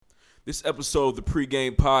This episode of the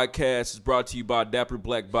PreGame podcast is brought to you by Dapper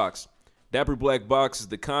Black Box. Dapper Black Box is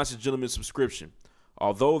the Constant Gentleman subscription.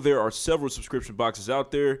 Although there are several subscription boxes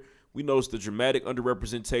out there, we noticed the dramatic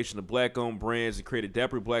underrepresentation of black-owned brands and created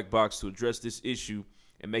Dapper Black Box to address this issue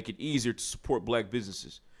and make it easier to support black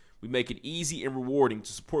businesses. We make it easy and rewarding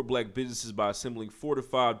to support black businesses by assembling 4 to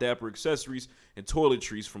 5 Dapper accessories and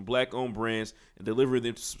toiletries from black-owned brands and delivering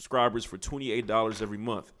them to subscribers for $28 every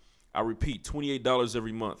month. I repeat, $28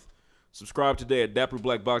 every month. Subscribe today at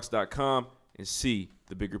dapperblackbox.com and see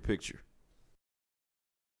the bigger picture.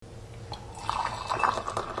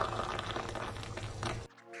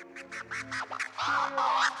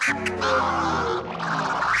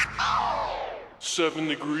 Seven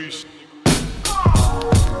degrees.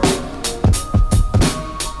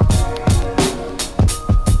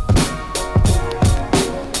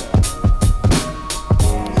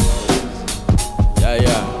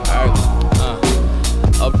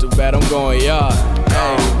 Up to bat, I'm going yard.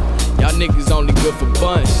 Hey, y'all niggas only good for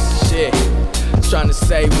bunch. Shit, trying to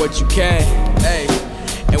say what you can. Hey,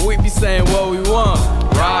 and we be saying what we want.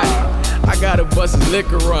 Right? I got a bus's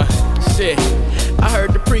liquor run. Shit, I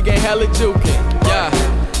heard the pregame hella jukin'. Yeah,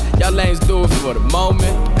 y'all lanes do it for the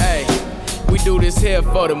moment. Hey, we do this here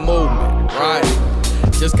for the movement. Right?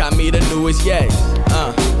 Just got me the newest yes.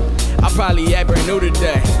 I probably act brand new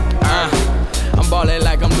today. I'm ballin'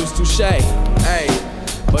 like I'm loose touche. Hey.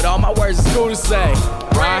 But all my words is cool to say,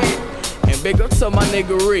 right? And big up to my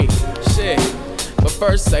niggery, shit. But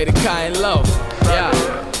first say the kind low, yeah.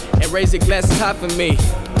 And raise your glasses high for me,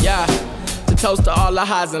 yeah. To toast to all the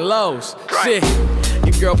highs and lows, shit.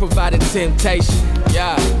 Your girl provided temptation,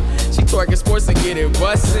 yeah. She twerking sports and get it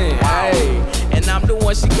bustin', hey. And I'm the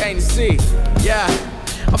one she came to see, yeah.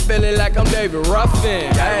 I'm feeling like I'm David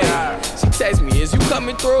Ruffin, hey. She text me, is you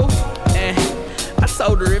coming through? And I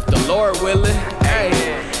told her if the Lord willing,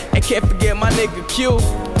 hey. And can't forget my nigga Q,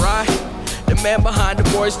 right? The man behind the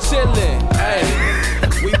boys chillin',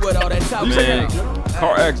 hey. We with all that top Man,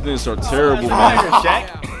 car accidents are terrible, man.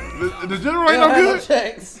 The general ain't no good?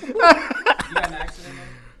 You got an accident?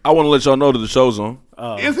 I want to let y'all know that the show's on.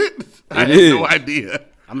 Is it? I had is. no idea.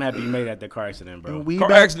 I'm happy you made that car accident, bro.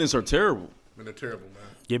 Car accidents are terrible. Man, they're terrible, man.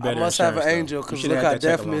 Get I better must have an insurance, angel though. because You look should how have that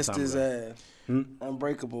check Death a long missed time his ago. ass.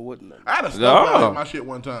 Unbreakable, wouldn't it? I had a snowplow Yeah. hit my shit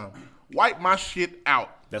one time. Wipe my shit out.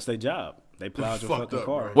 That's their job. They plowed your Fucked fucking up,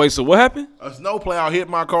 car. bro. Wait, so what happened? A snowplow hit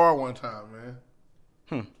my car one time,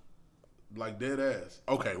 man. Like dead ass.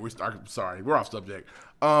 Okay, sorry. We're off subject.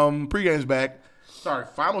 Pregame's back. Sorry,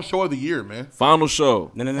 final show of the year, man. Final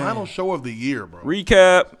show. No. Final show of the year, bro.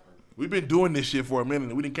 Recap. We've been doing this shit for a minute,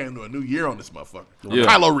 and we didn't came to a new year on this motherfucker. Yeah.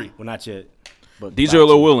 Kylo Ree. Well, not yet. But DJ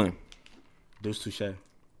Lil Willing. Deuce Touche.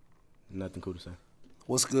 Nothing cool to say.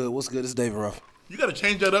 What's good? What's good? It's David Ruff. You got to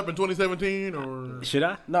change that up in 2017, or Should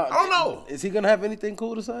I? No, I don't know. Is he gonna have anything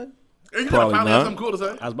cool to say? You Probably gotta finally not. have something cool to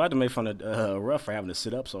say. I was about to make fun of Ruff for having to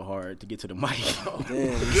sit up so hard to get to the mic.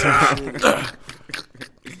 Damn.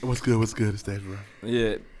 What's good? What's good? It's David Ruff.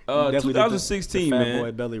 Yeah. Definitely did 2016, the Fat man.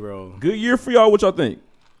 Boy belly roll. Good year for y'all. What y'all think?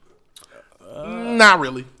 Not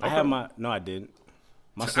really. I had my. No, I didn't.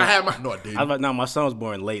 My I son. had my. No, I didn't. I was about, no, my son was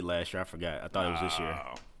born late last year. I forgot. I thought it was this year.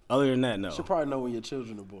 Other than that, no. You probably know when your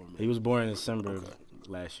children are born, man. He was born in December of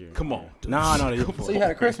last year. Come on. No, the year before. So you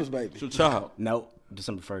had a Christmas baby. It's your child. No,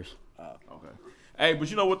 December 1st. Okay. Hey, but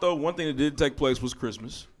you know what, though? One thing that did take place was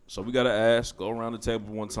Christmas. So we got to ask, go around the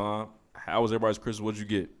table one time. How was everybody's Christmas? What'd you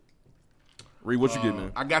get? Reed, what you get,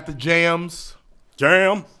 man? I got the jams.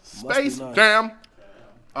 Jam. Space nice. Jam.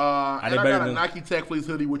 And I they got better a than- Nike Tech Fleece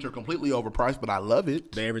hoodie, which are completely overpriced, but I love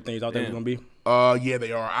it. They everything you thought they was Damn. going to be? Yeah,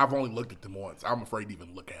 they are. I've only looked at them once. I'm afraid to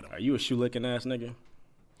even look at them. Are you a shoe licking ass nigga?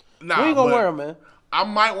 Nah, When you gonna but wear them, man? I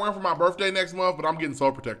might wear them for my birthday next month, but I'm getting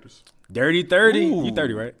soul protectors. Dirty 30. Ooh. You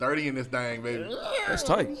 30, right? 30 in this thing, baby. That's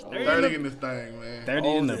tight. 30 in this thing, man. 30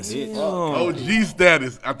 in the bitch. OG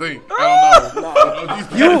status, I think. I don't know. What OG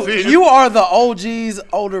status is. You are the OG's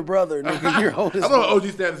older brother, nigga. You're old as I don't know what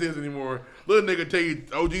OG status is anymore. Little nigga tell you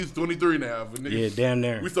OG's 23 now. But nigga, Yeah, damn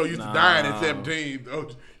near. We so used to dying at 17.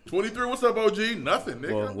 23, what's up, OG? Nothing,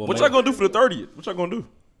 nigga. Well, What y'all going to do for the 30th? What y'all going to do?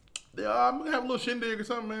 Yeah, I'm going to have a little shindig or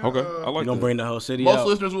something, man. Okay. I like You gonna that. bring the whole city Most out?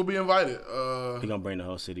 listeners will be invited. He gonna bring the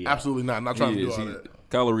whole city out. Absolutely not. I'm not trying to He do is. all that.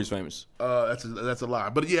 Kylo Ree's famous. That's a lie.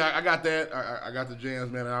 But yeah, I got that. I got the jams,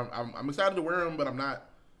 man. And I'm excited to wear them, but I'm not.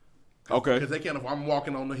 Okay. Because they can't. I'm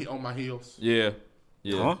walking on my heels. Yeah.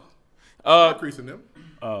 Yeah. Huh? I'm creasing them.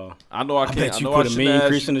 Oh, I know I I can't. bet I you know put I a shouldn't mean ask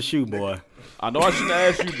crease in you. the shoe, boy. I know I shouldn't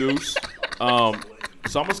ask you, Deuce.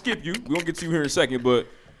 So I'm gonna skip you. We're gonna get to you here in a second, but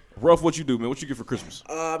Ruff, what you do, man? What you get for Christmas?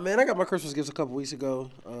 Man, I got my Christmas gifts a couple weeks ago.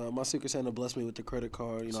 My Secret Santa blessed me with the credit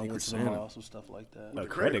card. You know, I went to the mall, some stuff like that. A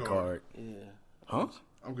credit card. Yeah. Huh?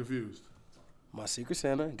 I'm confused. My Secret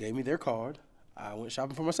Santa gave me their card. I went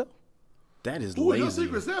shopping for myself. That is Who is lazy. your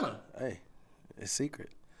Secret Santa? Hey, it's secret.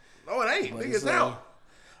 No, it ain't. But Nigga, it's out.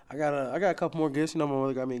 I got a couple more gifts. You know, my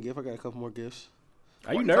mother got me a gift. I got a couple more gifts.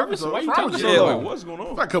 Are you nervous? Why are you talking Yeah, so like, long? what's going I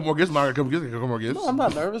on? got a couple more gifts. I got a couple more gifts. No, I'm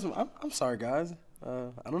not nervous. I'm sorry, guys.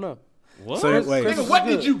 I don't know. What? So, wait. Nigga, what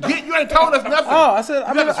did you get? You ain't told us nothing. Oh, I said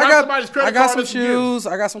I got to swipe somebody's credit I got card some and some gifts. shoes.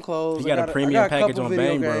 I got some clothes. You got a premium package on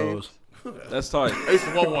Bang Bros. Bros. That's tight. I used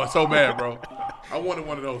to want one so bad, bro. I wanted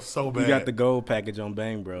one of those so bad. You got the gold package on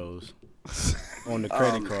Bang Bros. On the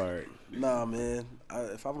credit card. Nah, man.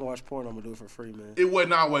 If I'm gonna watch porn, I'm gonna do it for free, man. It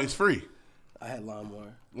wasn't always free. I had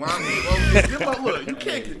LimeWire. Look,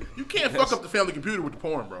 you can't fuck up the family computer with the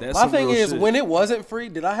porn, bro. That's My some thing real is, shit. when it wasn't free,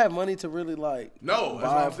 did I have money to really like? No, that's what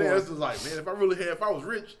buy I'm saying. porn? This is like, man, if I was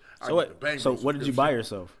rich, I'd So get the Bang what? So Bros what did you subscription. buy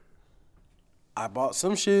yourself? I bought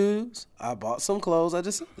some shoes. I bought some clothes. I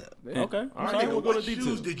just said that. Okay. All right, Sorry, nigga, we'll go what to details.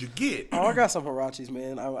 shoes did you get? Oh, I got some Harachis,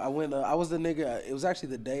 man. I went. I was the nigga. It was actually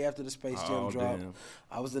the day after the Space Jam Oh, dropped. damn.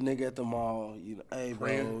 I was the nigga at the mall. You know, hey, bro,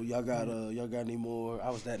 Friend. y'all got any more? I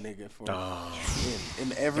was that nigga for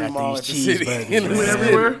in every Got mall at these the city. cheeseburgers, In the man. You went city.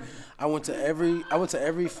 everywhere? I went to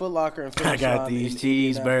every Foot Locker and Foot I got Shine these in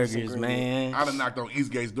Indianapolis and cheeseburgers, Greenwood. man. I'd have knocked on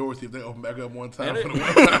Eastgate's door, see if they open back up one time. And For the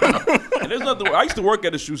one time. And there's nothing. I used to work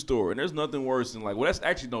at a shoe store, and there's nothing worse than like. Well, that's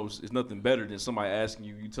actually no. It's nothing better than somebody asking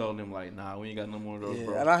you. You telling them like, nah, we ain't got no more of those, Yeah,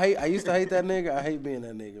 bro. and I used to hate that nigga. I hate being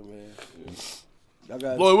that nigga, man. Y'all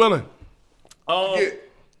got Lloyd Willing. Um,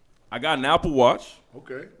 I got an Apple Watch.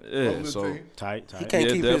 Okay. Yeah, Holding the so- team. Tight. He can't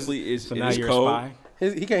Yeah, keep his, definitely. It's So it now is you're cold. a spy.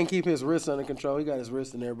 he can't keep his wrist under control. He got his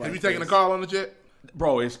wrist in everybody. Have you taken a call on the jet?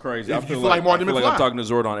 Bro, it's crazy. I You feel feel like Marty I feel like McFly? I'm talking to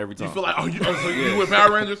Zordon every time. You feel like, so you with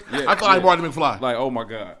Power Rangers? I feel like Marty McFly. like, oh my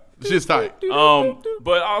god. Shit's tight.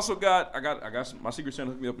 But I also got my Secret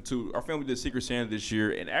Santa hooked me up too. Our family did Secret Santa this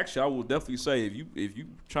year, and actually, I will definitely say if you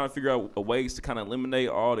trying to figure out ways to kind of eliminate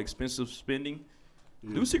all the expensive spending,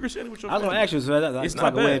 do Secret Santa with your I was family. gonna ask you, so that's It's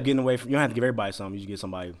like not a way bad. of getting away from. You don't have to give everybody something. You just get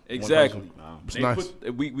somebody. one Exactly. person. Wow. They nice.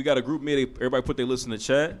 we got a group meeting. Everybody put their list in the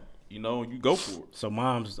chat. You know, you go for it. So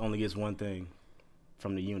mom's only gets one thing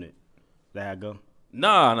from the unit. That how it go.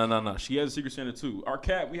 Nah. She has a Secret Santa too. Our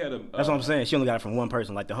cat, we had a. That's what I'm saying. She only got it from one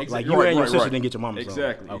person. Like like Exactly. you Right, and your right, sister right. didn't get your mama.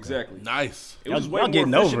 Exactly. Okay. Exactly. Nice. It was Y'all- way y'all more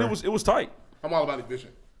getting efficient. over. It was tight. I'm all about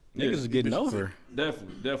efficient. Niggas is getting over.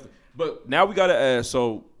 Definitely. But now we gotta ask.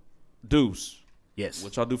 So, Deuce, Yes.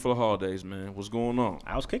 what y'all do for the holidays, man? What's going on?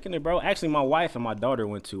 I was kicking it, bro. Actually, my wife and my daughter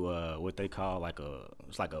went to what they call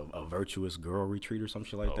it's like a virtuous girl retreat or some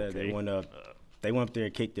shit like that. They Okay. went up. They went up there,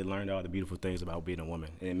 kicked it, learned all the beautiful things about being a woman.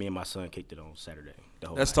 And me and my son kicked it on Saturday. The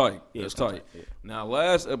whole That's night. tight. Yeah, That's it's kinda tight. Yeah. Now,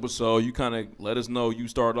 last episode, you kind of let us know you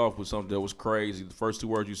started off with something that was crazy. The first two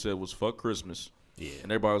words you said was "fuck Christmas." Yeah.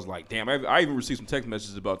 And everybody was like, "Damn!" I even received some text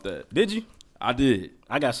messages about that. Did you? I did.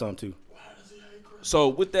 I got some too. So,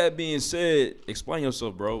 with that being said, explain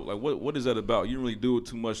yourself, bro. Like, what is that about? You didn't really do it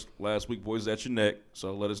too much last week, boys. At your neck.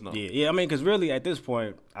 So let us know. Yeah. I mean, because really at this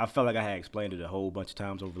point, I felt like I had explained it a whole bunch of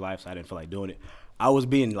times over life, so I didn't feel like doing it. I was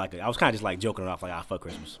being like, I was kind of just like joking it off, like, fuck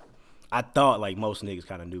Christmas. I thought like most niggas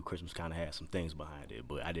kind of knew Christmas kind of had some things behind it,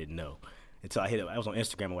 but I didn't know until I was on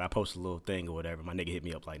Instagram where I posted a little thing or whatever. My nigga hit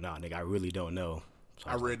me up like, nah, nigga, I really don't know. So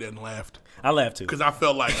I read that and laughed. I laughed too. Because I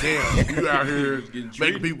felt like, damn, you out here Getting making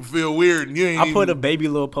treated. people feel weird and you ain't I put a even... baby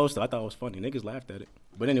little poster. I thought it was funny. Niggas laughed at it.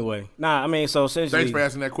 But anyway, nah, I mean, so essentially. Thanks for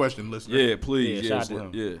asking that question, listener. Yeah, please. Yeah, shout out to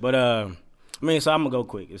him. Yeah. But I mean, so I'm gonna go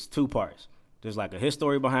quick. It's two parts. There's like a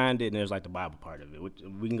history behind it, and there's like the Bible part of it.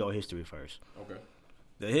 We can go history first. Okay.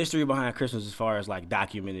 The history behind Christmas, as far as like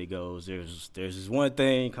documented goes, there's this one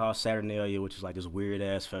thing called Saturnalia, which is like this weird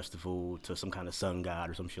ass festival to some kind of sun god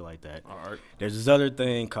or some shit like that. All right. There's this other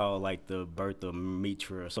thing called like the birth of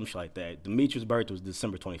Mitra or some shit like that. Mitra's birth was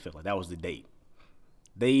December 25th. Like that was the date.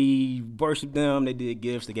 They worshipped them. They did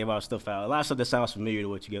gifts. They gave out stuff out. A lot of stuff that sounds familiar to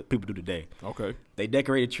what people do today. Okay. They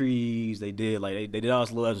decorated trees. They did they did all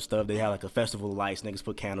this little other stuff. They had like a festival of lights. Niggas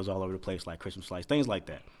put candles all over the place, like Christmas lights, things like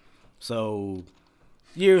that. So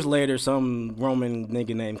years later, some Roman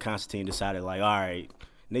nigga named Constantine decided like, all right,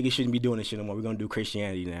 niggas shouldn't be doing this shit no more. We're gonna do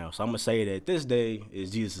Christianity now. So I'm gonna say that this day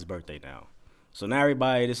is Jesus' birthday now. So now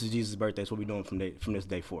everybody, this is Jesus' birthday. That's what we're doing from this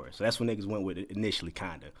day forward. So that's what niggas went with it initially,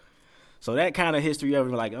 kinda. So that kind of history of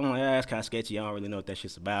it, like, oh, that's kind of sketchy. I don't really know what that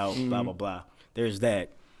shit's about, blah, blah, blah. There's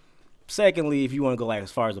that. Secondly, if you want to go like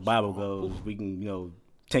as far as the Bible goes, we can,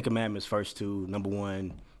 10 Commandments, first two. Number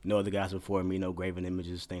 1, no other gods before me, no graven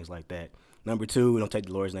images, things like that. Number 2, don't take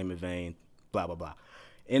the Lord's name in vain, blah, blah, blah.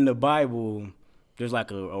 In the Bible, there's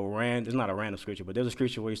like it's not a random scripture, but there's a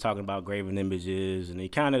scripture where he's talking about graven images, and he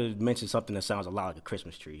kind of mentions something that sounds a lot like a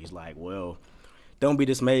Christmas tree. He's like, well, don't be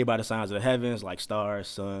dismayed by the signs of the heavens, like stars,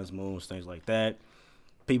 suns, moons, things like that.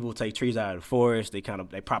 People take trees out of the forest, they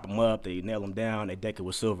prop them up, they nail them down, they deck it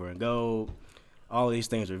with silver and gold. All of these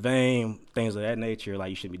things are vain, things of that nature,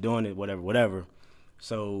 like you shouldn't be doing it, whatever.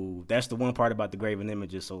 So that's the one part about the graven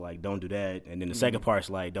images, so like don't do that. And then the second part's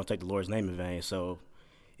like don't take the Lord's name in vain. So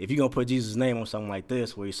if you're going to put Jesus' name on something like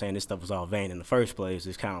this where you're saying this stuff was all vain in the first place,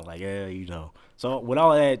 it's kind of like, yeah, you know. So with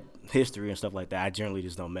all of that history and stuff like that, I generally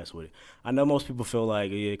just don't mess with it. I know most people feel like,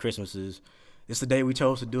 yeah, Christmas it's the day we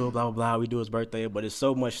chose to do it, blah, blah, blah, we do his birthday, but it's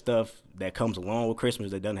so much stuff that comes along with Christmas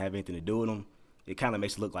that doesn't have anything to do with them. It kind of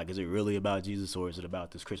makes it look like, is it really about Jesus or is it about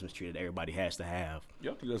this Christmas tree that everybody has to have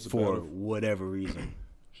for whatever reason?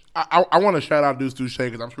 I want to shout out Deuce Touche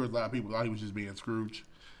because I'm sure a lot of people thought he was just being Scrooge.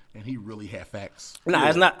 And he really had facts. Nah,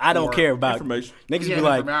 it's not. I don't care about information. Niggas be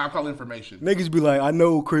like, I call information. Niggas be like, I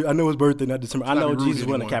know his birthday, not December. I know Jesus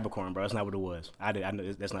wasn't a Capricorn, bro. That's not what it was. I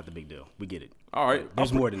know that's not the big deal. We get it. All right,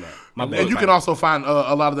 there's more than that. My bad. And you can also find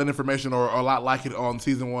a lot of that information or a lot like it on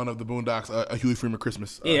season 1 of the Boondocks, A Huey Freeman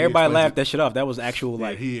Christmas. Yeah, everybody laughed that shit off. That was actual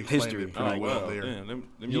history. Oh, well, there.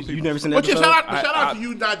 You never seen that episode? But shout out to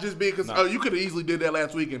you not just being because you could have easily did that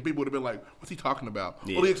last week and people would have been like, "What's he talking about?"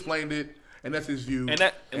 Yeah. Well, he explained it. And that's his view. And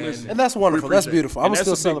that's wonderful. That's beautiful. I'm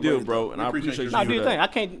still celebrating, deal, bro. And I appreciate you. No, do your thing. I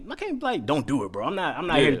can't like don't do it, bro. I'm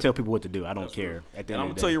not here to tell people what to do. I don't care. At the end I'm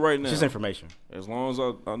of the gonna tell you right now. It's just information. As long as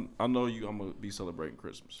I know you, I'm gonna be celebrating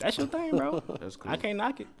Christmas. That's your thing, bro. That's cool. I can't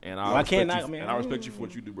knock it. And I respect you for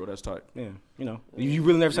what you do, bro. That's tight. Yeah, you know. You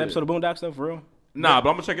really never seen an episode of Boondocks stuff for real? Nah, but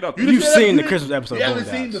I'm gonna check it out. You've seen the Christmas episode. You of haven't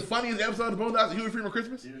Boondocks. seen the funniest episode of Boondocks, Huey Freeman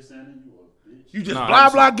Christmas? You just Nah,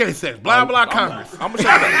 blah gay sex, blah Congress. I'm gonna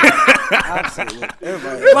check it out. Absolutely.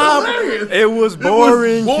 It was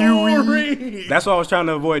boring, boring. Huey. That's what I was trying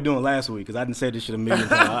to avoid doing last week because I didn't say this shit a million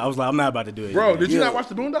times. I was like, I'm not about to do it. Bro, did you not watch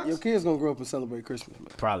the Boondocks? Your kids gonna grow up and celebrate Christmas, man.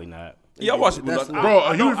 Probably not. Yeah, I watched it. That's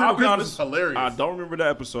Bro, Huey Freeman Christmas is hilarious. I don't remember that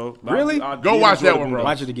episode. Really? Go watch that one, bro.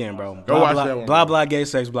 Watch it again, bro. Go watch that one. Blah, blah, gay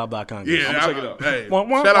sex, blah, blah, Congress. Yeah, I'm gonna check it out. Hey,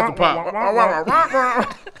 shout out to Pop.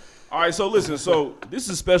 All right, so listen. So this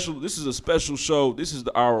is special. This is a special show. This is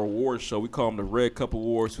our award show. We call them the Red Cup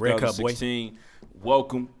Awards 2016.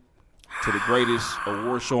 Welcome to the greatest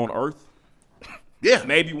award show on earth. Yeah,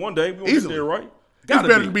 Maybe one day we will get there, right? It's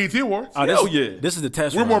better than BET Awards. Oh, Hell yeah. This is the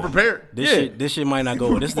test We're run. more prepared. This shit might not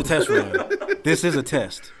go. This is the test run. This is a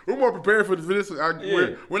test. We're more prepared for this.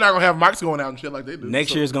 We're not gonna have mics going out and shit like they do.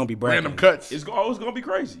 Next year is gonna be bragging. Random cuts. It's gonna be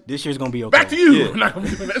crazy. This year's gonna be okay. Back to you. Yeah. We're not gonna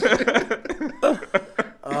be doing that shit.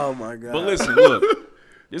 Oh my god. But listen, look,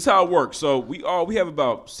 this is how it works. So we have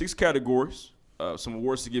about 6 categories, some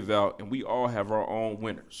awards to give out, and we all have our own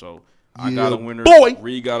winner. So I got a winner,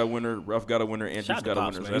 Reed got a winner, Ruff got a winner, Andrew's got a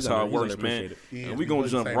winner. So that's how it works, man. And we're gonna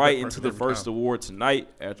jump right into the first award tonight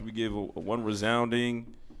after we give a one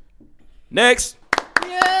resounding next.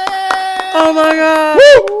 Oh my god.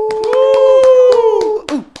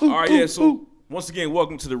 All right, yeah. So once again,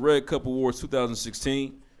 welcome to the Red Cup Awards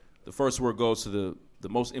 2016. The first award goes to the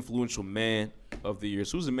most influential man of the year.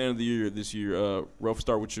 So who's the man of the year this year? Ruff,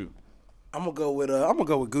 start with you. I'm gonna go with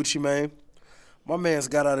Gucci Mane. My man's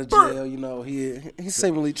got out of jail. You know, he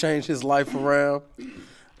seemingly changed his life around.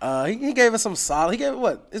 He gave us some solid. He gave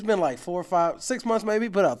what? It's been like 4 or 5, 6 months maybe.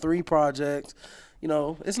 Put out 3 projects. You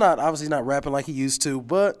know, it's not obviously not rapping like he used to,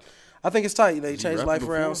 but I think it's tight. You know, he changed his life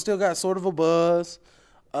around. Still got sort of a buzz.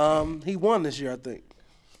 He won this year, I think.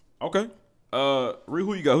 Okay. Ree,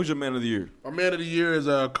 who you got? Who's your man of the year? Our man of the year is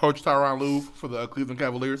Coach Tyronn Lue for the Cleveland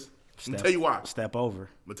Cavaliers. I'm gonna tell you why. Step over. I'm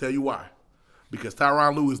gonna tell you why. Because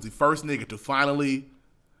Tyronn Lue is the first nigga to finally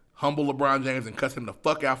humble LeBron James and cuss him the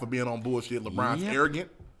fuck out for being on bullshit. LeBron's arrogant.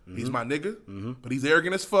 Mm-hmm. He's my nigga. Mm-hmm. But he's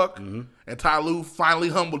arrogant as fuck. Mm-hmm. And Ty Lue finally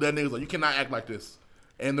humbled that nigga. Like, you cannot act like this.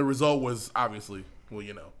 And the result was obviously, well,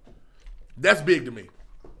 you know. That's big to me.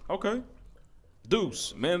 Okay.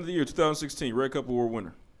 Deuce, man of the year 2016, Red Cup Award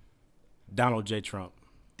winner. Donald J. Trump.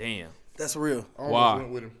 Damn. That's real. Why?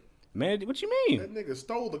 Went with him. Man, what you mean? That nigga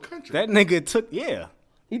stole the country. That nigga took,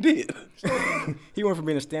 He did. He went from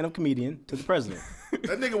being a stand-up comedian to the president.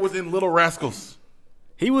 That nigga was in Little Rascals.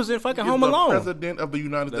 He was in fucking He's Home the Alone. president of the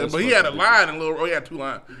United States. But he had a line in Little. Oh, he had 2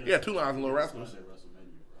 lines. He had 2 lines in Little Rascals.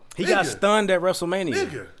 He got stunned at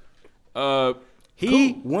WrestleMania. Nigga.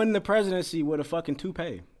 He won the presidency with a fucking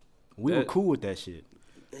toupee. We were cool with that shit.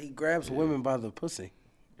 He grabs women by the pussy.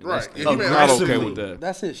 Right. I'm not okay with that.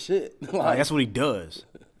 That's his shit. Like, that's what he does.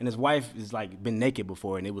 And his wife is like been naked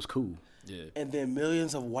before, and it was cool. Yeah. And then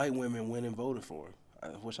millions of white women went and voted for him.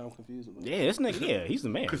 Which I'm confused about. Yeah, this nigga. Yeah, he's the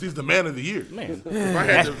man. Because he's the man of the year. Man, If I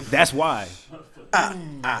had to, that's why.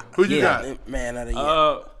 who you got? Man of the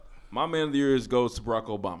year. My man of the year goes to Barack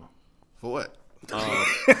Obama. For what?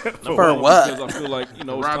 For what? Because I feel like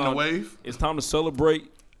Riding the wave? It's time to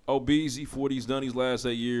celebrate OBZ for what he's done these last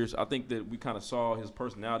 8 years. I think that we kind of saw his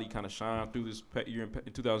personality kind of shine through this year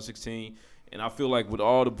in 2016. And I feel like with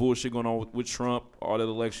all the bullshit going on with Trump, all that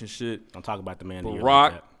election shit, Don't talk about the man. of the year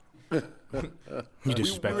Barack, like that. You we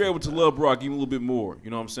disrespectful. were able to love Barack even a little bit more. You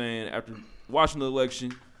know what I'm saying? After watching the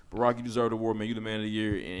election, Barack, you deserve the award, man. You the man of the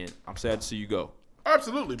year, and I'm sad to see you go.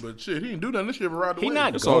 Absolutely, but shit, he didn't do nothing this year but ride the He wave.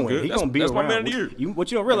 not That's all going. good. He That's- gonna be that's my around. man of the year.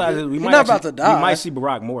 What you don't realize is we might not about actually- to die. We might see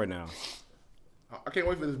Barack more now. I can't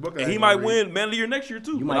wait for this book. And he might win man of the year next year,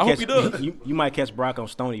 too. You I might hope catch. he does. You might catch Barack on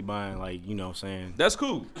Stony buying like you know what I'm saying. That's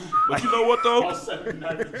cool. But you know what, though?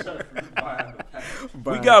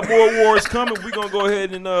 We got more awards coming. We're going to go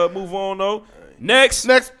ahead and move on, though. Next.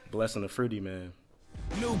 Blessing the fruity man.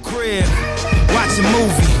 New crib, watch a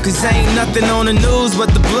movie, cause ain't nothing on the news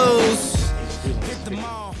but the blues. Hit the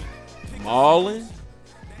mall. Marlon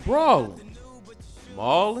Brawlin.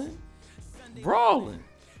 Marlon Brawlin.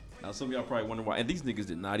 Now, some of y'all probably wonder why. And these niggas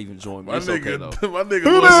did not even join me. My It's nigga, okay, though. my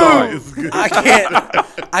nigga, sorry. Is good.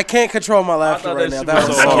 I can't control my laughter thought right that now. shit That was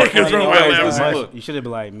was so so hard. funny. Control my Anyways, laughter. listen, look. You should have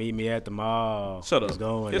been like, meet me at the mall. Shut up. It's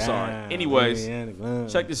going It's down. all right. Anyways, Yeah.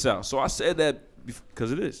 check this out. So I said that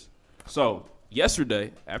because it is. So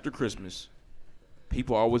yesterday, after Christmas,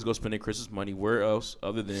 people always go spend their Christmas money where else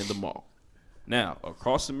other than the mall. Now,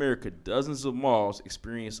 across America, dozens of malls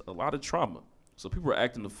experience a lot of trauma. So people are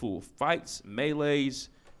acting the fool. Fights, melees,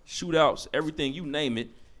 shootouts, everything, you name it,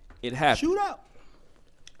 it happened. Shoot out.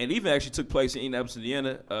 And even actually took place in Indianapolis,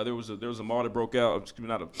 Indiana. There was a mall that broke out. Excuse me,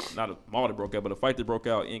 not a mall that broke out, but a fight that broke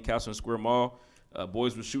out in Castleton Square Mall.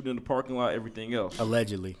 Boys were shooting in the parking lot, everything else.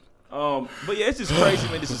 Allegedly. But yeah, it's just crazy,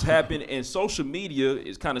 man. This has happened, and social media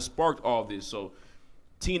is kind of sparked all this. So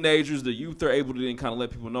teenagers, the youth, are able to then kind of let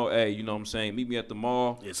people know, hey, you know what I'm saying? Meet me at the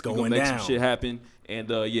mall. It's We going gonna make down. some shit happen, and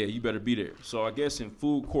yeah, you better be there. So I guess in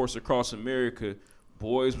food courts across America,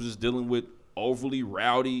 boys was just dealing with overly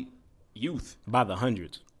rowdy youth. By the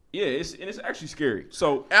hundreds. Yeah, it's actually scary.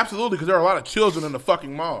 So Absolutely, because there are a lot of children in the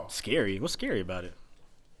fucking mall. Scary. What's scary about it?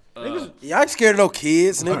 Yeah, I ain't scared of no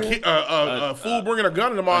kids, nigga. A fool bringing a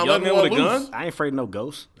gun in the mall. a young man with a gun? I ain't afraid of no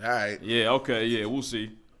ghosts. All right. yeah, okay, yeah, we'll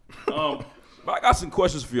see. But I got some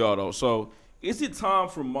questions for y'all though. So is it time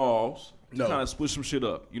for malls to No. kind of split some shit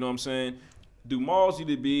up? You know what I'm saying? Do malls need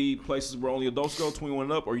to be places where only adults go, 21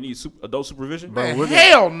 and up, or you need adult supervision? Man,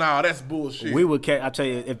 hell no, that's bullshit. We would. I tell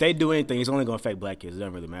you, if they do anything, it's only gonna affect black kids. It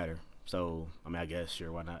doesn't really matter. So I mean, I guess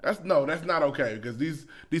sure, why not? That's not okay because these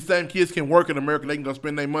same kids can work in America. They can go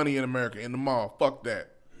spend their money in America in the mall. Fuck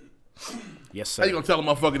that. Yes, How you sir. gonna tell a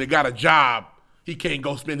motherfucker that got a job he can't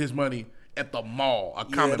go spend his money at the mall? A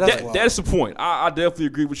common that's place. wild. That's the point. I definitely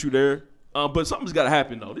agree with you there. But something's got to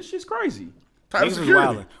happen though. This shit's crazy. Type of Niggas was security.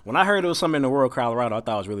 wildin'. When I heard it was something in the world, Colorado, I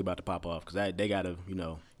thought it was really about to pop off because they got to,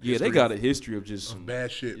 Yeah, they got a history of just Bad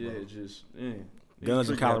shit, yeah, bro. just guns in It's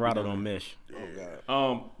tricky Colorado out there. don't mish.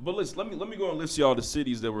 But let me go and list y'all the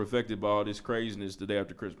cities that were affected by all this craziness the day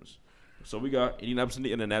after Christmas. So we got Indianapolis,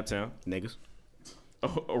 Indiana, Naptown, Niggas,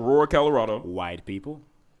 Aurora, Colorado, white people,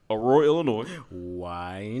 Aurora, Illinois,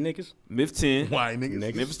 white niggas, Miff 10, Why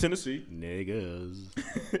niggas? Memphis, Tennessee, niggas,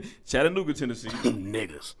 Chattanooga, Tennessee,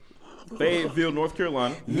 niggas. Fayetteville, North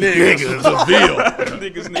Carolina. Niggas, a bill.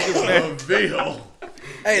 niggas, man. A bill.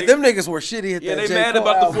 Hey, them niggas were shitty at Yeah, that they J. mad Cole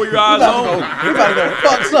about album. the For Your Eyes On. We about to go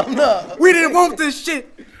fuck something up. We didn't want this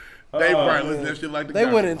shit. They probably listen to that shit like the They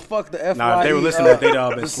guy. went and fucked the FYE. Nah, if they were listening, they'd all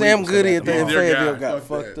been the Sam sleeping, Goody so at the that's end the Fayetteville guy. got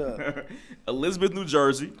Fuck fucked up. Elizabeth, New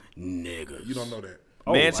Jersey, Niggas. You don't know that.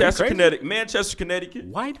 Oh, are you Manchester, crazy? Connecticut,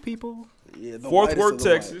 White people. Yeah, the Fort whitest Worth, of the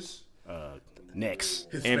white. Texas, Next.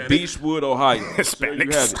 and Hispanic. Beechwood, Ohio. There you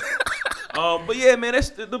Hispanics. have it. But yeah, man, that's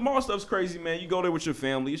the mall stuff's crazy, man. You go there with your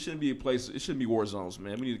family. It shouldn't be a place. It shouldn't be war zones,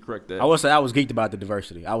 man. We need to correct that. I will say I was geeked about the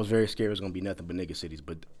diversity. I was very scared it was gonna be nothing but nigga cities.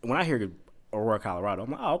 But when I hear Aurora, Colorado,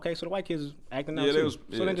 I'm like, oh, okay, so the white kids is acting out Yeah, they too. was- So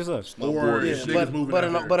yeah. then just us. Or Yeah, niggas moving but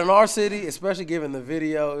out there. in our city, especially given the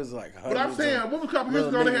video, it's like. But I'm hundreds saying, of- what was a couple years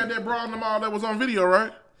ago? little They had niggas. that brawl in the mall that was on video,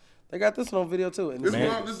 right? They got this one on video too, and This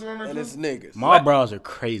it's, one, this is on there and too? it's niggas. Mall bras are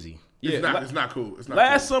crazy. yeah, It's not cool. It's not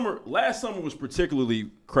last cool. summer was particularly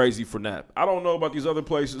crazy for Nap. I don't know about these other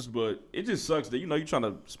places, but it just sucks that you're trying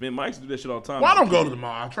to spend money to do that shit all the time. Well, I don't go to the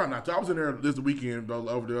mall. I try not to. I was in there this weekend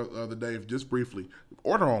over the other day, just briefly.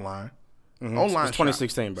 Order online. Online. It's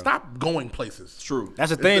 2016, shop. bro. Stop going places. True. That's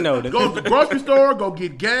the thing, though. Go to the grocery store. Go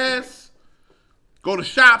get gas. Go to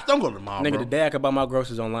shops. Don't go to the mall, Nigga, bro. the day I can buy my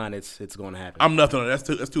groceries online, it's going to happen. I'm nothing on that.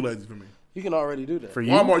 That's too lazy for me. You can already do that. For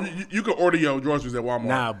you? Walmart, you can order your groceries at Walmart.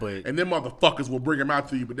 Nah, but- and them motherfuckers will bring them out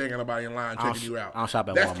to you, but they ain't got nobody in line checking you out. I don't shop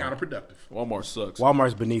at That's Walmart. counterproductive. Walmart sucks.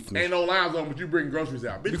 Walmart's beneath me. Ain't no lines on, but you bring groceries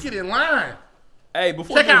out. Bitch, get in line. Hey,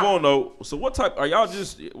 before Check we move out. on though, so what type are y'all?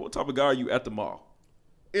 What type of guy are you at the mall?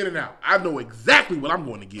 In and out. I know exactly what I'm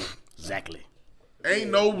going to get. Exactly. I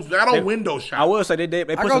don't window shop. I will say they I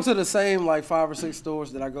put go some, to the same like 5 or 6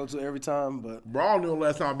 stores that I go to every time, but Bro, I don't know the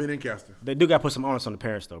last time I've been in Castor. they do got to put some onus on the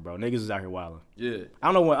parents though, bro. Niggas is out here wilding. Yeah.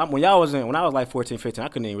 I don't know when y'all was when I was like 14, 15, I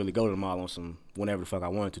couldn't even really go to the mall on some whenever the fuck I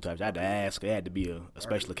wanted to types. I had to ask. It had to be a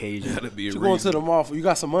special occasion. That'd be a you going reason. to the mall for? You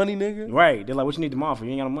got some money, nigga? Right. They're like, what you need the mall for?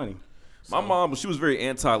 You ain't got no money. My mom, she was very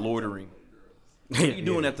anti-loitering. What are you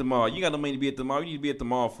doing at the mall? You got no money to be at the mall. You need to be at the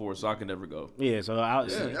mall for, so I can never go. Yeah, so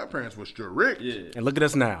Yeah, y'all parents were strict. Yeah. and look at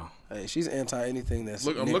us now. Hey, she's anti anything that's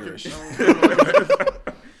Look, I'm looking. niggerish.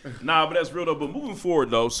 Nah, but that's real though. But moving forward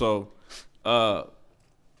though, so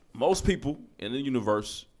most people in the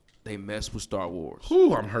universe, they mess with Star Wars.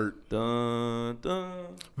 Ooh, I'm hurt. Dun,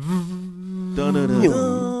 dun, dun, dun, dun,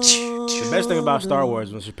 dun. The best thing about Star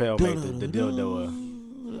Wars was Chappelle made the dildo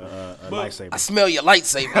a lightsaber. I smell your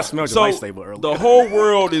lightsaber. I smelled the So lightsaber earlier. the whole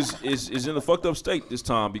world is in a fucked up state this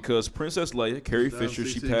time because Princess Leia, Carrie Fisher,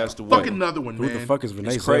 she passed away. Fucking another one, Who man. the fuck is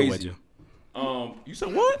Renee It's crazy. Zellweger? You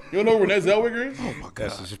said what? You don't know who Renee Zellweger is?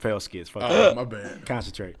 That's the Chappelle skits. Fuck My bad.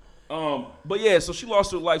 Concentrate. But yeah, so she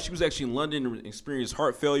lost her life. She was actually in London and experienced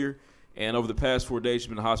heart failure. And over the past 4 days, she's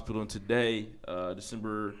been in the hospital. And today,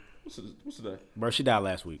 December, what's today? Bro, she died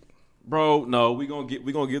last week. Bro, no, we gonna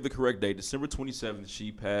give the correct date. December 27th,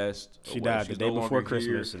 she passed. She away. died the She's day no longer before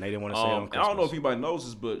Christmas, here. and they didn't want to say it on I Christmas. don't know if anybody knows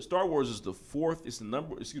this, but Star Wars is the fourth. It's the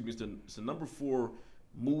number. Excuse me. It's the number 4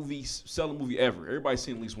 selling movie ever. Everybody's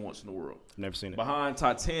seen it at least once in the world. Never seen it. Behind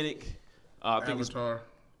Titanic, I think Avatar.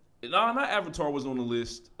 not Avatar was on the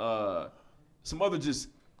list. Some other just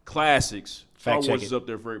classics. Fact Star check Wars it. is up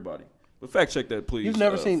there for everybody. But fact check that, please. You've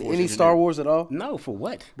never seen Force any Engineer. Star Wars at all? No, for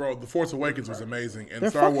what? Bro, The Force Awakens was amazing. And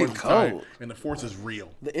They're Star Wars fucking is tight, cold. and The Force is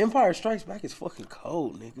real. The Empire Strikes Back is fucking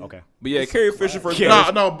cold, nigga. Okay. But yeah, Carrie Fisher first.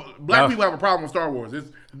 No, black No. people have a problem with Star Wars. We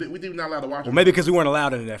think we're not allowed to watch it. Well, maybe because we weren't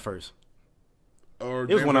allowed in it at first. Or was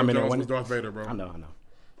James when Earl I'm in there, Jones wasn't was Darth Vader, bro. I know.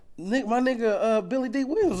 My nigga Billy D.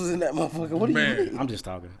 Williams was in that motherfucker. What do you Man. mean? I'm just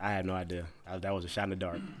talking. I had no idea. That was a shot in the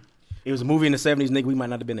dark. It was a movie in the 70s, nigga. We might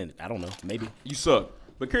not have been in it. I don't know. Maybe. You suck.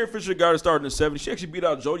 But Carrie Fisher got her started in the 70s. She actually beat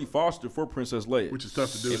out Jodie Foster for Princess Leia. Which is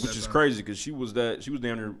tough to do. Which is crazy because she was damn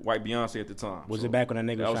near white Beyonce at the time. Was So it back when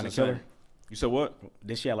that nigga was trying to kill her? insane. You said what?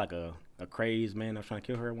 Did she have like a crazed man that was trying to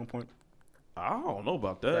kill her at one point? I don't know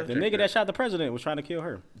about that. The nigga that shot the president was trying to kill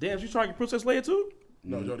her. Damn, she trying to get Princess Leia too?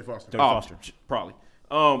 No, Jodie Foster. Jodie Foster. Probably.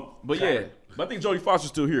 But yeah. But I think Jodie Foster's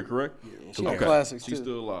still here, correct? She got classics, She's too.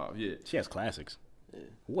 still alive, yeah. She has classics.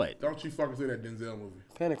 What? Don't you fucking say that Denzel movie.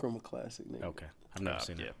 Panic Room a classic, nigga. Okay. I've never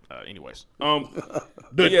seen it. Yeah. Anyways,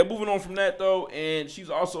 but yeah, moving on from that though, and she's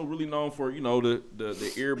also really known for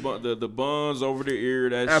the ear the buns over the ear,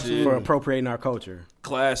 that Absolutely. For shit, appropriating our culture.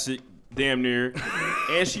 classic, damn near.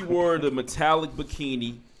 And she wore the metallic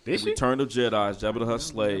bikini. Did in she? Return of Jedi, Jabba the Hutt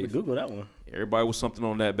slave. Google that one. Everybody was something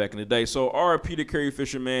on that back in the day. So R.I.P. to Carrie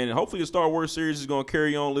Fisher, man. And hopefully the Star Wars series is going to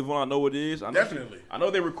carry on, live on. I know it is. Definitely. I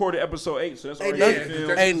know they recorded episode 8, so that's already Yeah, been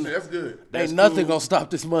filmed. that's good. Ain't nothing gonna stop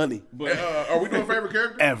this money. But Are we doing favorite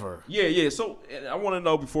character? Ever. yeah. So I want to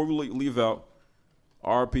know before we leave out,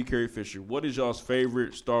 R.I.P. Carrie Fisher. What is y'all's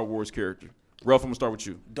favorite Star Wars character? Ruff, I'm gonna start with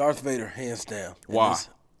you. Darth Vader, hands down. And Why?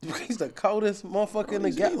 He's the coldest motherfucker in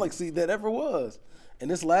the galaxy that ever was.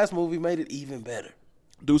 And this last movie made it even better.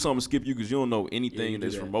 Do something to skip you because you don't know anything you do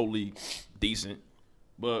that's that. remotely decent.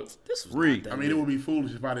 But This was Reed, not I mean, it would be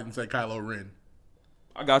foolish if I didn't say Kylo Ren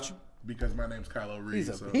I got you. because my name's Kylo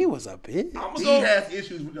Ren. He was a bitch. He has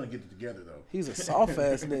issues. We're gonna get it together though. He's a soft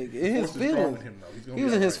ass nigga. In his Force is strong feelings. with him, though. He's gonna He be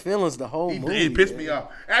was in all his right. feelings the whole movie. It pissed man. me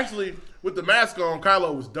off. Actually, with the mask on,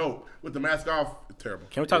 Kylo was dope. With the mask off, it's terrible.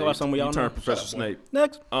 Can we talk about something we You all know? turned Professor Snape.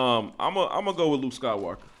 Next. I'm gonna go with Luke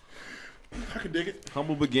Skywalker. I can dig it.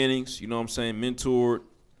 Humble beginnings, you know what I'm saying? Mentored,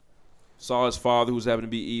 saw his father who was having to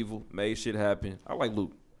be evil, made shit happen. I like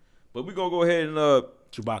Luke. But we're gonna go ahead and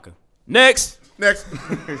Chewbacca. next. Next,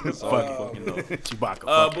 That's all you fucking know.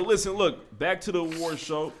 Chewbacca. But listen, look, back to the award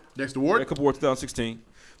show. next Red award. Cup Award 2016.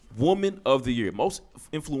 Woman of the Year. Most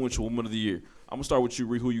influential woman of the year. I'm gonna start with you,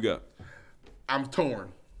 Ree. Who you got? I'm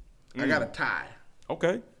torn. I got a tie.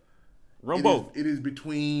 Okay. Run both. It is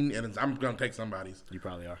between, and I'm gonna take somebody's. You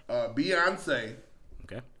probably are. Beyonce,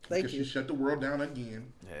 Okay. Thank because you. she shut the world down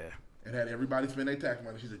again Yeah. and had everybody spend their tax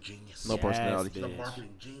money. She's a genius. No personality. She's a bitch.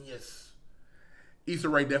 marketing genius. Issa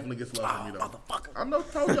Rae definitely gets love from me, though. Motherfucker. I know,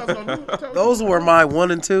 told you I was going to do it. Those were my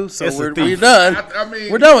 1 and 2, so It's a we're thief. done. I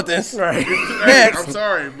mean, we're done with this. Right. Next. I'm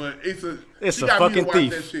sorry, but Issa, It's she a got me to fucking watch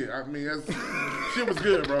thief. that shit. I mean, shit was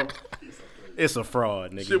good, bro. It's a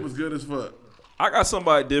fraud, nigga. Shit was good as fuck. I got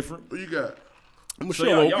somebody different. Who you got? So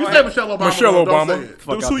y'all You had- said Michelle Obama. Michelle Don't Obama. say it.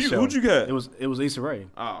 Fuck Dude, out who the you- show. who'd you get? It was Issa Rae.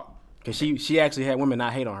 Oh, Because she actually had women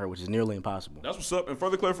not hate on her, which is nearly impossible. that's what's up. And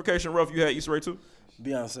further clarification, Ruff, you had Issa Rae too?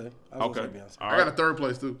 Beyonce. I was Okay. gonna say Beyonce. All I got a third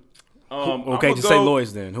place, too. Okay, I'ma just say go-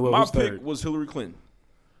 Lloyd's then. My Who's pick third? was Hillary Clinton.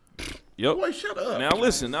 Yep. Boy, shut up. Now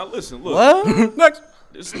listen. Look, What? Next.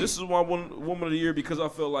 this is my woman of the year because I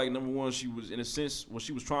felt like number one, she was in a sense what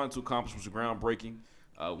she was trying to accomplish was groundbreaking.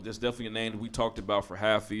 That's definitely a name that we talked about for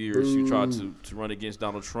half a year. She tried to run against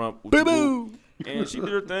Donald Trump. Boo-boo. And she did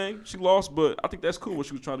her thing. She lost, but I think that's cool. What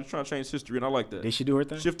she was trying to change history, and I like that. Did she do her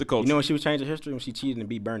thing? Shift the culture. You know when she was changing history? When she cheated and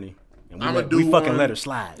beat Bernie. And I'ma do we fucking one- let her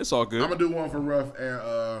slide. It's all good. I'm gonna do one for Ruff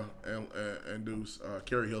and Deuce,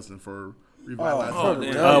 Carrie Hilson for revitalizing. Oh,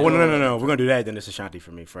 damn. Well, no. We're gonna do that. Then it's Ashanti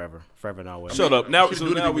for me forever and always. Shut up. Now, She so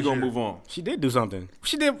do it now again we this gonna year. move on. She did do something.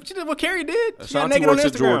 She did what Carrie did. She got Ashanti naked on works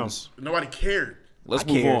at Instagram. Jordan's. Nobody cared. Let's I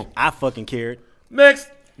move cared. on. I fucking cared. Next.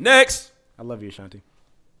 I love you, Ashanti.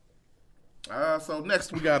 So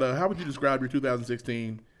next we got how would you describe your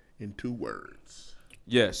 2016 in 2 words?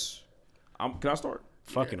 Yes. Can I start?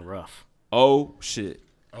 Fucking rough. Oh shit.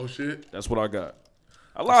 Oh shit. That's what I got.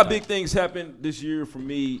 A lot of big things happened this year for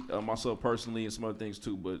me, myself personally, and some other things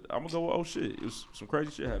too. But I'm gonna go with oh shit. It was some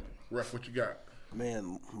crazy shit happened. Ruff, what you got?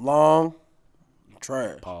 Man, long,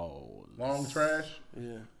 trash. Pause. Long trash.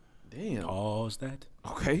 Yeah. Damn. Pause that.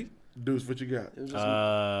 Okay. Deuce, what you got?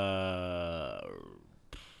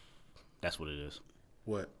 That's what it is.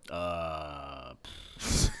 What?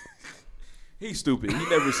 He's stupid. He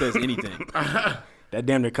never says anything. That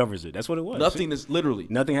damn near covers it. That's what it was. Nothing is literally.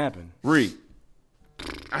 Nothing happened. Read.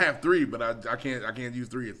 I have 3, but I can't use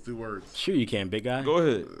 3. It's 2 words. Sure you can, big guy. Go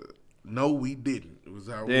ahead. No, we didn't. It was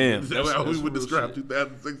how Damn, we, that's how we real would describe shit.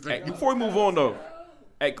 2016. Hey, before we move on though,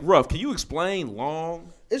 hey, Ruff, can you explain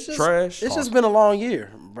long trash? It's just been a long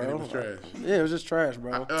year, bro. It was trash. Yeah, it was just trash,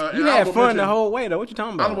 bro. You And had honorable fun mention- the whole way though. What you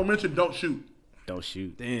talking about? Honorable mention, don't shoot. Don't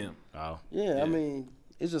shoot. Damn. Oh. yeah, I mean,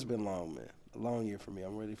 it's just been long, man. A long year for me.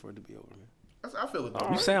 I'm ready for it to be over, man. I feel it.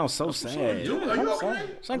 You sound so sad. Dude, are you okay?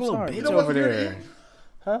 It's like a little sorry. bitch You don't want over the year to there. end?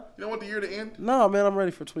 Huh? You don't want the year to end? No, man, I'm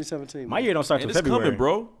ready for 2017. My man. year don't start And till it's February, coming,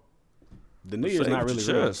 bro. The New Year's Say it not with really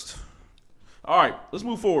your real. chest. All right, let's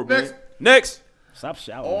move forward, Next. man. Next. Stop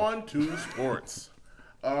shouting. On to sports.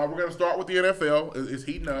 We're going to start with the NFL. It's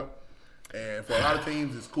heating up. And for a lot of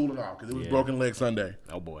teams, it's cooling off because it was Yeah. Broken Leg Sunday.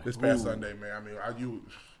 Oh boy. This past Sunday, man. I mean,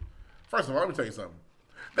 first of all, let me tell you something.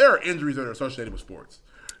 There are injuries that are associated with sports.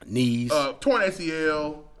 Knees. Torn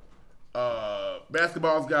ACL.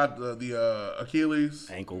 Basketball's got the Achilles.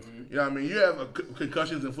 Ankle. You know what I mean? You have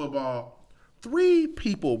concussions in football. 3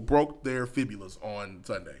 people broke their fibulas on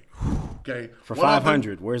Sunday. Okay? For One of them-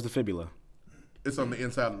 500, where's the fibula? It's on the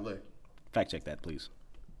inside of the leg. Fact check that, please.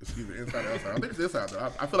 Excuse me, inside or outside. I think it's inside,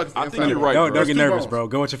 though. I feel like it's the I inside. think you're right, Don't bro. get Two nervous, bones. bro.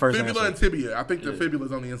 Go with your first Fibula and answer. tibia. I think the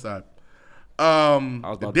fibula's on the inside.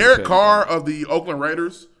 was about to Derek say. Carr of the Oakland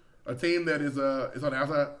Raiders, a team that is on the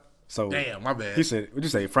outside. So Damn, my bad. He said, what'd you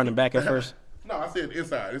say, front and back at first? No, I said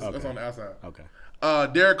inside. It's Okay. on the outside. Okay.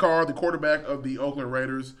 Derek Carr, the quarterback of the Oakland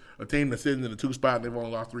Raiders, a team that's sitting in the 2 spot and they've only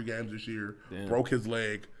lost 3 games this year, broke his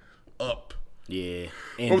leg up. Yeah. What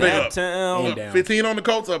And were they down. up? Town. And down. 15 on the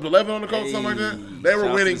Colts, up 11 on the Colts, something like that. They were Shout out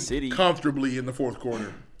to winning the city. comfortably in the 4th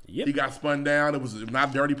quarter. Yep. He got spun down. It was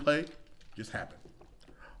not dirty play. Just happened.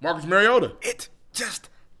 Marcus Mariota, It just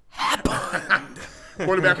happened.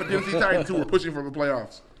 quarterback for Tennessee Titans, who were pushing for the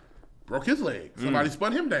playoffs, broke his leg. Somebody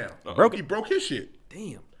spun him down. Broke He it. broke his shit.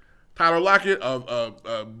 Damn. Tyler Lockett,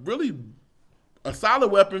 really a solid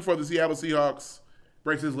weapon for the Seattle Seahawks,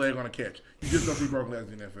 breaks his leg on a catch. You just don't see broken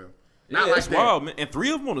legs in the NFL. Not Yeah, like it's that. wild, man. And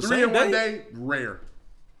 3 of them on the 3 same in one day. day, rare.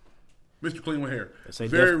 Mr. Clean with hair. say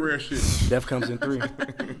Very def- rare shit. Death comes in 3.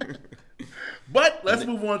 But let's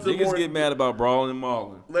move on to Niggas more. get mad about brawling and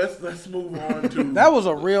mauling. Let's move on to That was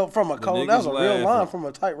a real from a cold. That was a niggas real laughing. line from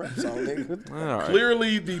a tight rap song, nigga. All right.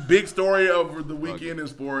 clearly the big story of the weekend in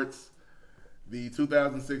sports. The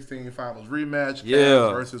 2016 Finals rematch, Yeah.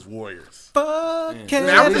 Cavs versus Warriors. Now, I'll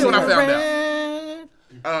tell you what I found out.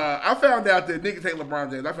 I found out that niggas hate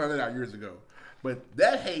LeBron James. I found that out years ago. But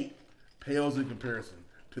that hate pales in comparison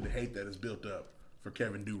to the hate that is built up for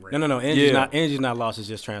Kevin Durant. No. Energy's Yeah. not lost. It's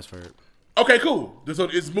just transferred. Okay, cool. So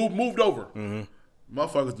it's moved over.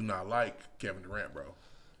 Motherfuckers do not like Kevin Durant, bro.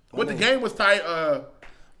 But the game was tight.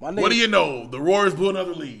 What do you know? The Warriors blew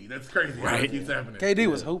another lead. That's crazy. Right. It keeps happening. KD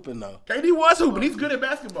was hooping though. KD was hooping. He's good at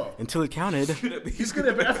basketball. Until it counted. He's good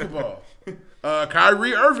at basketball.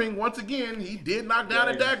 Kyrie Irving, once again, he did knock down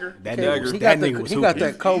a dagger. That He nigga was got hooping.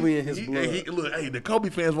 that Kobe in his blood. Look, the Kobe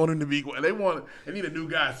fans want him to be. They need a new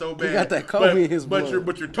guy so bad. He got that Kobe in his blood.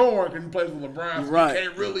 But you're torn because he plays with LeBron. So Right. You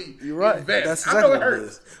can't really. You're right. invest. That's I know exactly it what it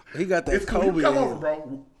hurts. is. He got that It's cool. Kobe. You come in over, him.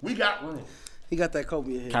 bro. We got room. He got that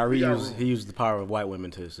Kobe in him. Kyrie got used room. he used the power of white women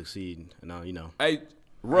to succeed. And now Hey,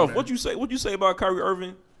 Ruff, what you say about Kyrie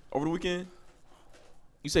Irving over the weekend?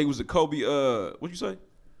 You say he was a Kobe. What you say?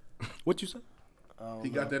 What you say? He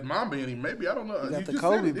got that Mamba in him. Maybe I don't know. He got You the just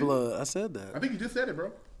Kobe said it, didn't you? blood. I said that. I think you just said it,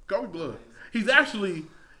 bro. Kobe blood. He's actually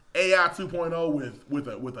AI 2.0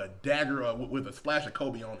 with a dagger with a splash of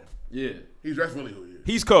Kobe on him. Yeah, That's really who he is.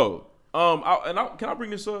 he's cold. Can I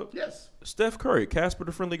bring this up? Yes. Steph Curry, Casper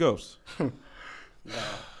the Friendly Ghost.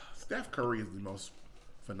 Steph Curry is the most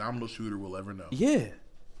phenomenal shooter we'll ever know. Yeah,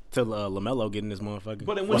 Till LaMelo getting this motherfucker.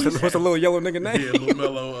 But then what's when the little yellow nigga name? Yeah,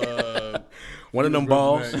 LaMelo. One of them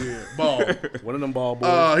balls. Yeah, ball. One of them ball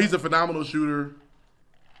boys. He's a phenomenal shooter.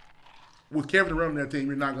 With Kevin Durant on that team,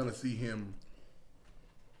 you're not going to see him.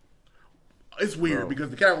 It's weird because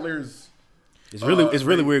the Cavaliers. It's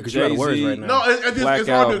really weird because you're out of words Jay-Z. right now. No, it's hard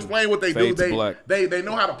to Album, explain what they Fade do. to Black. They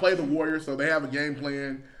know how to play the Warriors, so they have a game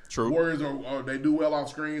plan. True. Warriors they do well off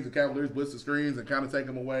screens. The Cavaliers blitz the screens and kind of take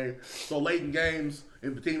them away. So late in games,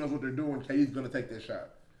 if the team knows what they're doing, KD's going to take that shot.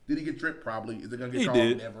 Did he get tripped? Probably. Is it going to get He called?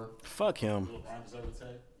 did. Never. Fuck him.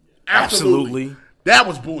 Absolutely. That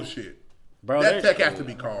was bullshit. Bro, That tech has to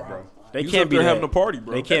be called, bro. they He was can't up be there that, having a party,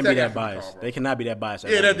 bro. They can't That be has that to be biased. called, They cannot be that biased.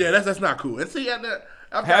 Yeah, that's not cool. And see,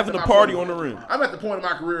 Having a party on the rim. I'm at the point in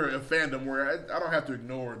my career of fandom where I don't have to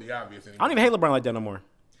ignore the obvious anymore. I don't even hate LeBron like that no more.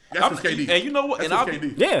 That's just KD. And you know what? That's And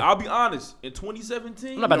just KD. Yeah. I'll be honest. In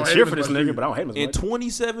 2017, I'm not about don't to hate cheer him for as this much, do nigga, you? but I don't hate him as in much.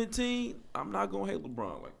 2017, I'm not gonna hate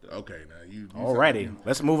LeBron like that. Okay, now you Alrighty,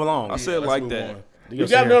 let's move along. I said let's like move that. on. You We sit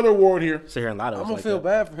got here- another award here. Sit here and lie to us I'm gonna like feel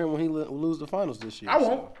that. bad for him when he lose the finals this year. I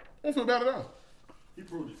won't. I won't feel bad at all.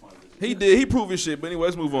 He did. He proved his shit. But anyway,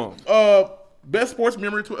 let's move on. Best sports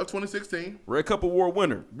memory of 2016. Red Cup Award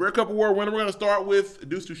winner. Red Cup Award winner. We're going to start with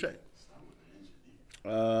Deuce Touche.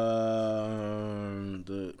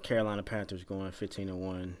 The Carolina Panthers going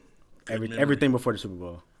 15-1. memory. Everything before the Super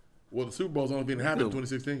Bowl. Well, the Super Bowl's only been happening in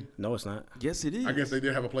 2016. No, it's not. Yes, it is. I guess they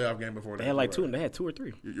did have a playoff game before that. They had like You're two. They had two or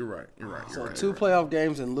three. right. You're right. You're right. You're right. Two playoff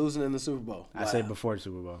games and losing in the Super Bowl. I said before the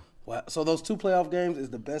Super Bowl. Wow. So those two playoff games is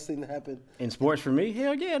the best thing to happen. In sports for me,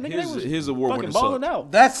 hell yeah, nigga. They was His award fucking winner balling sucked.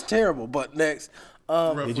 out. That's terrible. But next,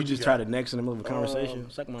 Ruff, Did you what just got? try to next in the middle of a conversation?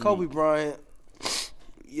 Suck my Kobe meat. Bryant,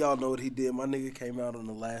 y'all know what he did. My nigga came out in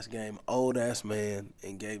the last game, old ass man,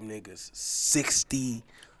 and gave niggas 60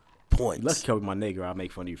 points. Let's Kobe my nigga. I'll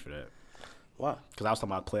make fun of you for that. Why? Because I was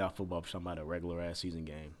talking about playoff football, talking about a regular ass season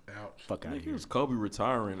game. Ouch. Fuck out of It here. was Kobe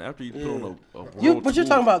retiring after you put on a world But you're tour.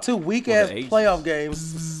 talking about two weak ass the ages. playoff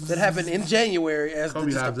games that happened in January as Kobe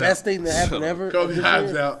just the hides best out. thing that happened ever. Kobe this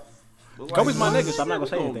hides year. out. Kobe's my nigga, so I'm not gonna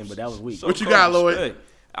say anything. But that was weak. So What you got, Kobe, Lloyd? hey,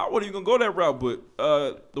 I wasn't even gonna go that route,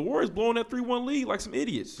 but the Warriors blowing that 3-1 lead like some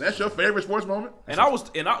idiots. That's your favorite sports moment? I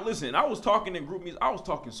was talking in group meetings. I was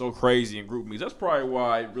talking so crazy in group meetings. That's probably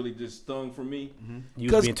why it really just stung for me.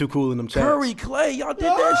 You was being too cool in them chats. Curry, Clay, y'all did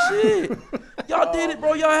that shit. Y'all did it,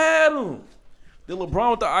 bro. Y'all had him. Then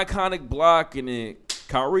LeBron with the iconic block, and then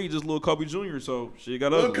Kyrie just little Kobe Jr. So shit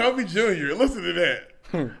got Little ugly. Kobe Jr. Listen to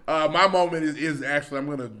that. My moment is actually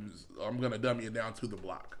I'm gonna dummy it down to the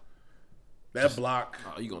block. That block,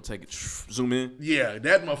 Oh, you gonna take it? Zoom in. yeah,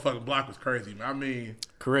 that motherfucking block was crazy, man. I mean,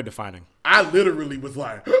 Career defining. I literally was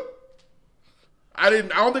like, I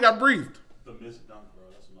don't think I breathed. The missed dunk, bro.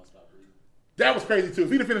 That's when I stopped breathing. That was crazy too.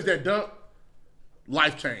 If he'd have finished that dunk,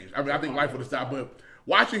 life changed. I mean, I think life would have stopped. But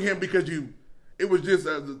watching him it was just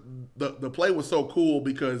the play was so cool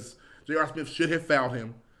because J.R. Smith should have fouled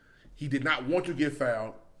him. He did not want to get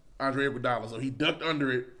fouled, Andre Iguodala, so he ducked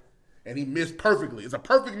under it and he missed perfectly. It's a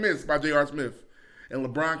perfect miss by J.R. Smith, and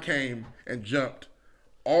LeBron came and jumped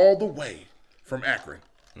all the way from Akron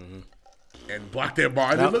and blocked that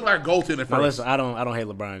ball. It looked like a goaltender Now first. listen, I don't hate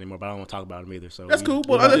LeBron anymore, but I don't want to talk about him either. So That's cool,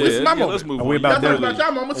 we but this is my Yeah, moment. let's move Are on. we about Y'all talking done? about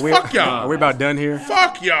y'all moments? Are we- Fuck y'all. Are we about done here?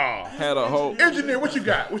 Fuck y'all. Had a whole. Engineer, what you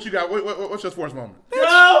got? What you got? What's your sports moment?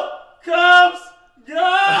 Go, Cubs, go!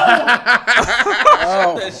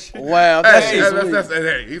 Wow, that Hey, shit's that's, weak.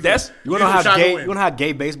 hey, he's That's- a, You wanna he's know a how shot to gay? win. You wanna know how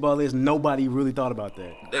gay baseball is? Nobody really thought about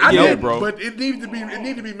that. I Yeah, did, bro. but it needed to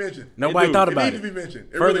be mentioned. Nobody do. thought It about needed to it. be mentioned.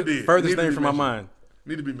 It really did. Furthest It needed thing to from be my mentioned. mind.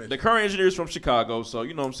 Need to be The mentioned. current engineer's from Chicago, so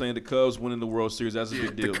you know what I'm saying. The Cubs winning the World Series, that's a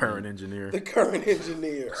big deal. The current engineer. The current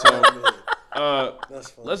engineer. So, Uh, that's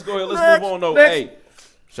funny. let's go ahead. Let's move on though. Hey,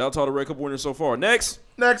 Shout out to all the Red Cup winners so far. Next.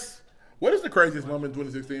 What is the craziest moment in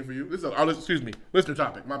 2016 for you? This is listener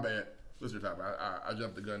topic. My bad. Listener topic. I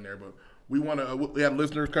jumped the gun there, but we had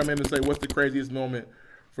listeners come in and say, what's the craziest moment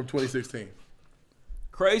from 2016?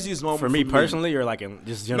 Craziest moment For me personally, or like in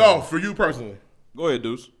just general? No, for you personally. Go ahead,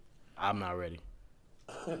 Deuce. I'm not ready.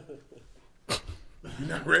 You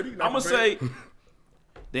not ready? I'm gonna say,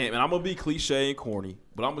 damn, and I'm gonna be cliche and corny,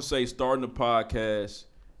 but I'm gonna say starting the podcast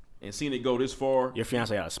and seeing it go this far. Your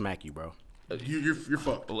fiance gotta smack you, bro. You're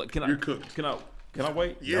fucked. You're cooked. Can I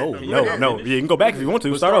wait? Yeah, No. You can go back if you want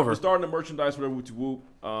to. Start over. Starting the merchandise, whatever, whoop,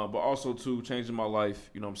 but also to changing my life.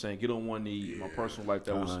 You know what I'm saying? Get on one knee. My personal life,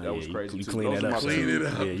 that was crazy. You too. clean Those that are up. my Clean it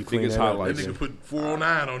up. Yeah, you clean biggest that up. highlights. That nigga put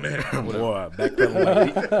 409 on there. Boy,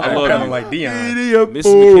 backpedaling I love you. like Dion. Miss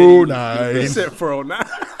McKinney. He said 409.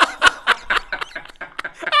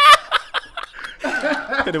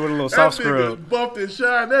 Hit it with a little soft That nigga scrub. bumped and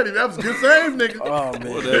shined at him. That was a good save, nigga. Oh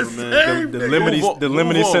man. Whatever, man. The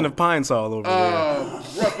lemony scent of pine sol over there.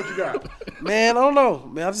 Ruff, what you got? Man, I don't know.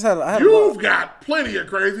 Man, I had You've got plenty of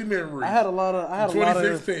crazy memories. I had a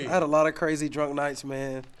lot of crazy drunk nights,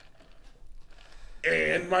 man.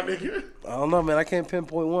 And my nigga. I don't know, man. I can't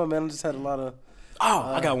pinpoint one, man. I just had a lot of.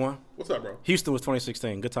 I got one. What's up, bro? Houston was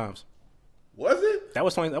 2016. Good times. Was it? That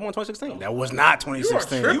won 2016. That was not You are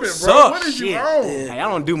 2016. tripping, bro. suck. What is you Shit. on? Hey, I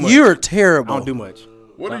don't do much. You're terrible. I don't do much.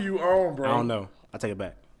 What are you on, bro? I don't know. I take it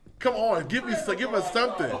back. Come on, give us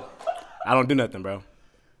something. I don't do nothing, bro.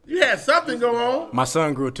 You had something go on. My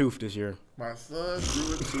son grew a tooth this year. My son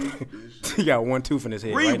grew a tooth this He got one tooth in his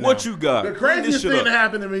head. Read right what now. you got. The Read craziest this shit thing up. that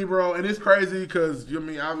happened to me, bro, and it's crazy because,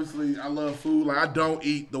 obviously I love food. Like, I don't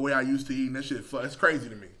eat the way I used to eat, and that shit, it's crazy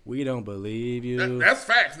to me. We don't believe you. That's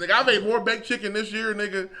facts, nigga. I made more baked chicken this year,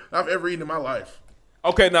 nigga, than I've ever eaten in my life.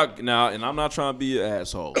 Okay, now, and I'm not trying to be an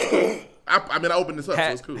asshole. I opened this up, so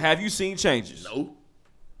it's cool. Have you seen changes? No.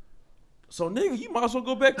 So, nigga, you might as well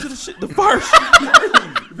go back to the first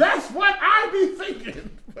shit. That's what I be thinking.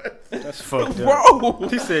 That's fucked up. Bro.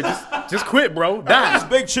 He said, just quit, bro. This Die.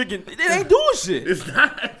 baked chicken, it ain't doing shit. It's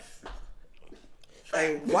not.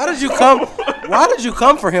 Why did you come? Why did you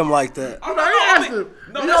come for him like that? I'm not asking.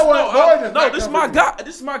 No, You know what? Boy does not this is come my for guy.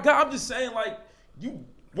 This is my guy. I'm just saying, like, you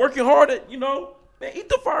working hard at, man, eat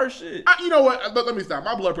the fire shit. You know what? Let me stop.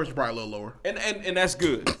 My blood pressure probably a little lower. And that's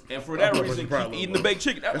good. And for that blood reason, pressure keep probably eating low. the baked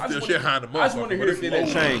chicken. That's I still just shit behind the I just want to motherfucker, hear but if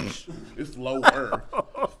it's that lower. changed. It's lower.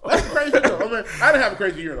 That's crazy though. I mean, I didn't have a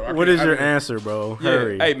crazy year though. What is your answer, bro? Yeah.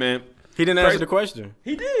 Hurry. Hey, man. He didn't answer the question.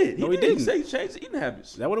 He did. No, he did. didn't. He said he changed his eating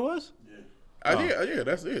habits. Is that what it was? Yeah,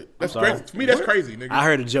 that's it. That's sorry. crazy. To me, that's crazy, nigga. I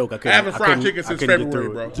heard a joke. I haven't fried chicken since February,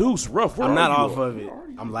 bro. Deuce, rough. Where I'm are not you off at? of it.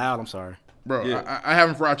 I'm loud. I'm sorry. Bro, Yeah. I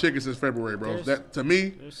haven't fried chicken since February, bro. That to me,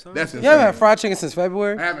 that's insane. You haven't had fried chicken since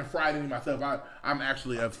February? I haven't fried any myself. I'm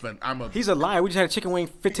actually a fan. He's a liar. We just had a chicken wing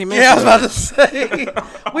 15 minutes Yeah, I was ago. about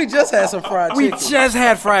to say. We just had some fried We chicken. just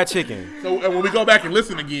had fried chicken. So when we go back and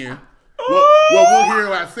listen again, we'll hear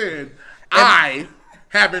what I said. I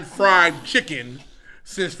haven't fried chicken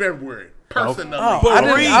since February. Personally. Oh,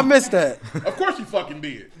 I missed that. Of course you fucking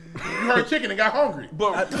did. You heard chicken and got hungry.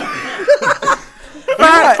 But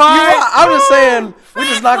I'm just saying, we're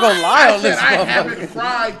just not gonna lie I on said this. I motherfucker. haven't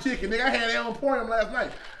fried chicken. Nigga, I had El Emporium last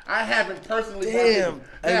night. I haven't personally fried Damn. chicken.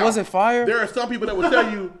 Hey, Now, was it fire? There are some people that will tell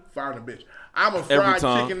you, fire the bitch. I'm a Every fried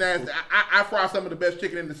time. chicken ass. I fry some of the best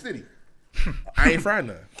chicken in the city. I ain't fried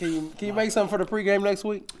none. Can you make something for the pregame next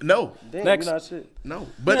week? No. Damn, Next. you're not shit. No.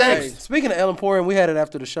 But Hey, that's speaking of El Emporium, we had it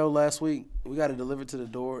after the show last week. We got it delivered to the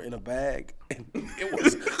door in a bag. And it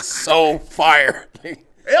was so fire.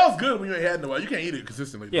 L's good when you ain't had no. You can't eat it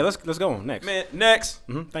consistently. Yeah, let's go on next. man, next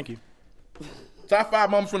Thank you. Top 5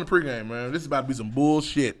 moments from the pregame, man. This is about to be some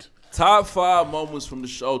bullshit. top 5 moments from the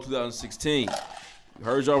show 2016. You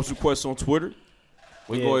heard y'all's requests on Twitter.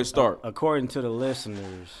 We go ahead and start. According to the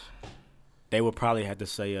listeners, they would probably have to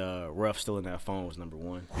say Ruff still in that phone was number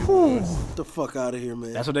 1. Get the fuck out of here,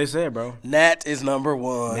 man. That's what they said, bro. Nat is number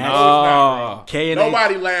 1. K and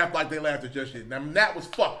Nobody laughed like they laughed at your shit. Now that was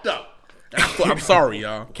fucked up. I'm sorry,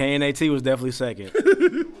 y'all. KNAT was definitely second.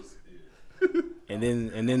 and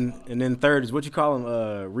then third is what you call him,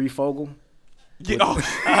 Refogel. Yeah, oh,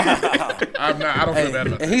 I don't feel bad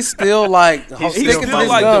about that. And he's still like, he's sticking to still his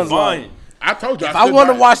like guns. Divine. I told you. If I want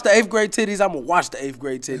to watch the 8th grade titties, I'm gonna watch the 8th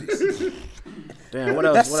grade titties. Damn, what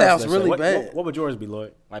else? That what sounds else they really say? bad. What would yours be,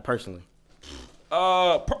 Lloyd? Like personally,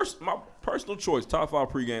 My personal choice, top 5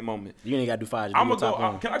 pregame moment. you ain't got to do 5. I'm Just gonna do go. your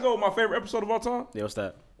top one. Can I go with my favorite episode of all time? Yeah, what's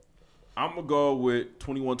that? I'm gonna go with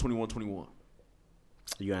 21-21-21.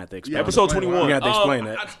 You gonna have to explain. Episode explain 21. You have to explain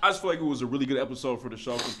that. I just feel like it was a really good episode for the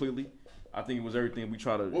show completely. I think it was everything we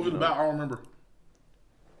try to. What was it about? I don't remember.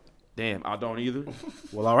 Damn, I don't either.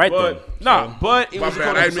 Well, all right But then. nah, but it My was a bad.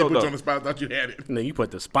 cold I didn't mean episode to put you on though. the spot. I thought you had it. No, you put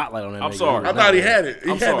the spotlight on that. I'm nigga. sorry. I thought he had it.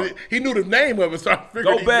 I'm He knew the name of it, so I figured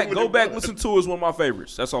Go he back, knew go what it back, was. listen to it. It's one of my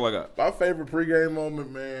favorites. That's all I got. My favorite pregame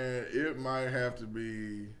moment, man, it might have to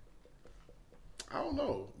be, I don't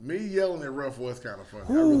know. Me yelling at Ruff was kind of funny.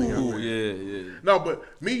 I really got Ooh, mad. yeah. No, but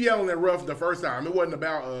me yelling at Ruff the first time, it wasn't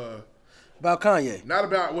about, Kanye. not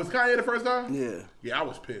about, was Kanye the first time? Yeah. Yeah, I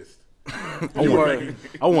was pissed. I You want were, to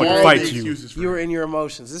all fight the you. excuses for you were him. in your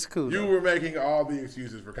emotions. It's cool. You though. were making all the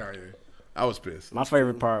excuses for Kanye. I was pissed. My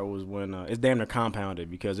favorite part was when it's damn near compounded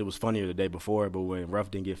because it was funnier the day before, but when Ruff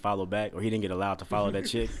didn't get followed back or he didn't get allowed to follow that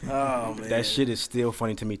chick, Oh man. that shit is still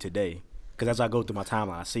funny to me today. Because as I go through my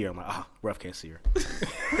timeline, I see her. I'm like, Ruff can't see her.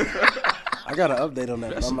 I got an update on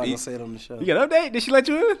that, but I'm not easy. gonna say it on the show. You got an update? Did she let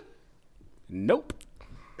you in? Nope.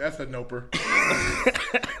 That's a noper.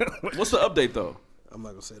 What's the update though? I'm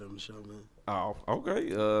not gonna say it on the show, man. Oh,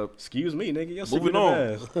 okay. Excuse me, nigga. You're Moving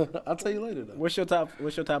on. I'll tell you later though. What's your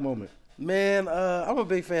top moment? Man, I'm a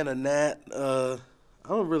big fan of Nat. I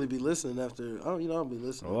don't really be listening after. I don't be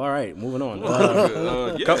listening. Well, all right, moving on.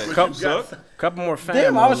 Couple more fan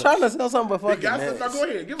Damn, I was moments. trying to sell something, but You fuck it, got man. something? Now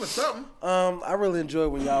go ahead. Give us something. I really enjoy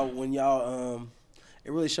when y'all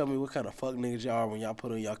it really showed me what kind of fuck niggas y'all are when y'all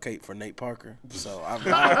put on y'all cape for Nate Parker. So I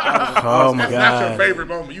Oh my That's not your god. favorite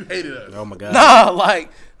moment. You hated us. Oh my god. nah, like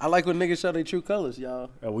I like when niggas show their true colors, y'all.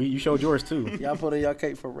 You showed yours too. Y'all put on y'all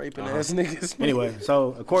cape for raping ass niggas. Anyway,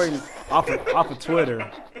 so according off of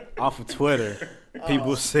Twitter,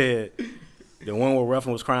 people said the one where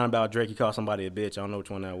Ruffin was crying about Drake, he called somebody a bitch. I don't know which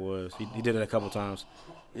one that was. He did it a couple times.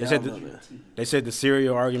 They said the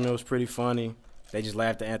cereal argument was pretty funny. They just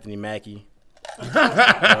laughed at Anthony Mackie.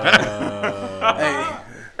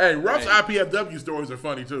 Hey, Ruff's IPFW stories are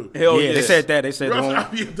funny too. Hell yeah, yeah. they said that. They said the Ruff's one.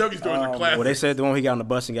 IPFW stories are classic. Well, they said the one he got on the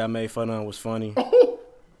bus and got made fun of was funny. The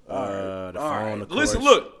phone, of course. Listen,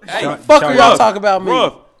 look. Hey, Sean- Fuck Sean- are y'all talk about me?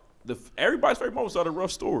 Ruff. Everybody's favorite moments are the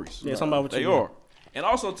rough stories. Yeah, somebody what They you are. And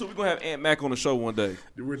also, too, we're going to have Aunt Mac on the show one day.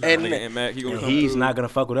 And Nigga, Aunt Mac, he gonna And come he's through. not gonna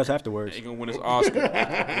fuck with us afterwards. He gonna win his Oscar.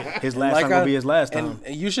 His last time gonna be his last time.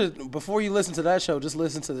 And you should, before you listen to that show, just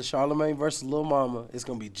listen to the Charlamagne versus Lil Mama. It's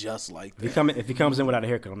gonna be just like that. If he comes in without a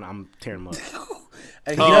haircut, I'm tearing him up.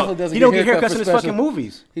 And he definitely doesn't He don't get haircut haircuts for in his special- fucking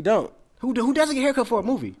movies. He don't. Who doesn't get a haircut for a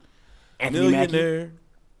movie? Anthony Mackie? Millionaire.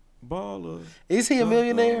 Baller. Is he a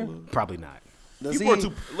millionaire? Probably not. Does People are he?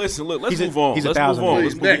 too. Listen, look. Let's He's move on. He's Let's 1,000. move on. Please,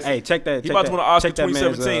 Let's move next. Hey, check that. He check about to that- win an Oscar check that man's,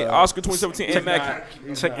 2017. Oscar 2017. Aunt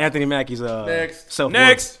Mac. check Anthony Mackie's Next. self-worth.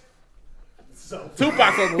 Next.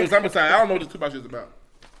 Tupac's on the list. I'm excited. I don't know what this Tupac shit's about.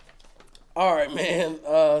 All right, man.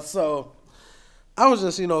 So I was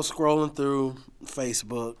just scrolling through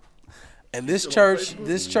Facebook, and this church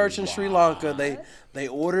in Sri Lanka, they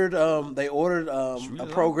ordered a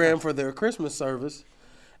program for their Christmas service.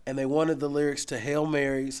 And they wanted the lyrics to "Hail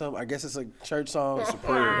Mary." I guess it's a church song. It's a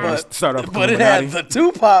prayer, but it had the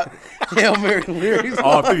Tupac "Hail Mary" lyrics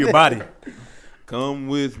all through your body. Come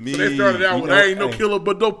with me. So they started out with "I ain't no killer,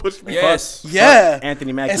 but don't push me." Yes. Yeah,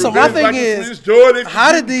 Anthony Mackie. And so my thing Like is, Prince Jordan,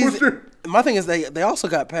 how did these? Pusher. My thing is, they also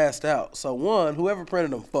got passed out. So one, whoever printed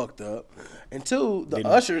them fucked up, and two, the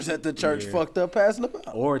ushers at the church fucked up passing them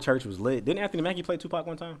out. Or church was lit. Didn't Anthony Mackie play Tupac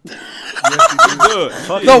one time? Good.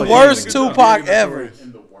 The worst Tupac ever.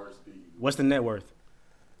 And the worst beat. What's the net worth?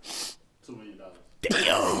 $2 million.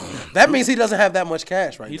 That means he doesn't have that much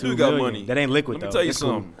cash right He now. do got Million. money. That ain't liquid Let me though. tell you It's cool.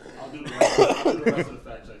 something. I'll do the rest of the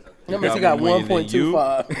fact checks. That means he got got more money than you.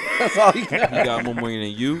 1.25. That's all he He got. got more money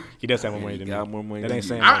than you. He does have more money He than got me. more money That than ain't you.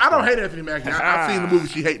 saying I much, don't though. hate Anthony Mackie. I've seen the movie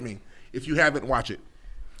She Hate Me. If you haven't, watch it.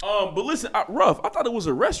 But listen, Ruff. I thought it was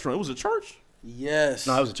a restaurant. It was a church. Yes.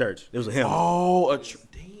 No, it was a church. It was a hymn. Oh,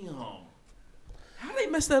 damn. How they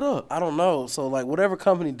mess that up? I don't know. So like, whatever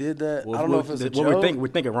company did that, I don't know if it's a what joke. we're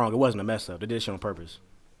thinking wrong. It wasn't a mess up. They did it on purpose.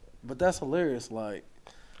 But that's hilarious. Like,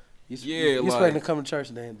 you Yeah, expecting like- to come to church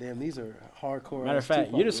and damn, these are hardcore. Matter of ass fact,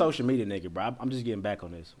 Tupac you're the lyrics. social media nigga, bro. I'm just getting back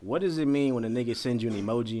on this. What does it mean when a nigga sends you an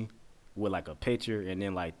emoji with like a picture and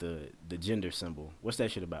then like the gender symbol? What's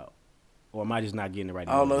that shit about? Or am I just not getting it right?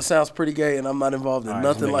 I don't know. It sounds pretty gay, and I'm not involved in All right,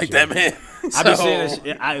 just nothing like making that, sure. man. I be saying So, that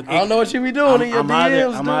shit. I don't know what you be doing in your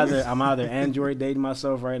DMs. I'm either Android dating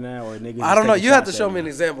myself right now or niggas. I don't know. taking You have to shots show at me an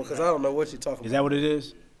example because I don't know what you're talking Is about. that what it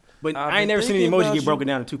is? But I've I ain't been never seen the thinking emoji about get broken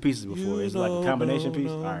you. down in two pieces before. You It's like a don't combination piece.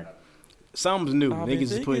 know. All right. Something's new. I've been Niggas is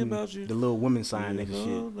thinking putting about you. the little woman sign nigga shit,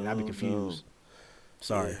 don't and I be know. confused.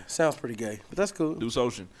 Sorry. Yeah, sounds pretty gay, but that's cool. Deuce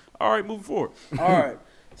Ocean. All right, moving forward. All right.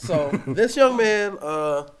 So this young man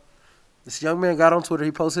got on Twitter.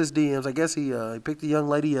 He posted his DMs. I guess he picked the young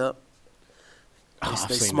lady up. Oh, I've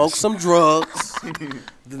They seen smoked this. some drugs.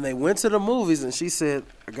 Then they went to the movies, and she said,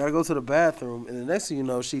 I got to go to the bathroom. And the next thing you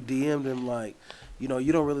know, she DM'd him like, you know,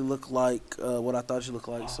 you don't really look like what I thought you looked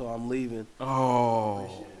like, so I'm leaving.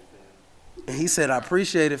 Oh. And he said, I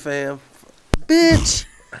appreciate it, fam. Bitch,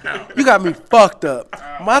 you got me fucked up.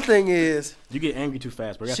 My thing is, You get angry too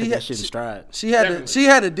fast, bro. You gotta She take had- that shit in stride. she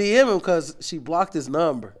had to DM him because she blocked his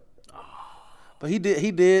number. But he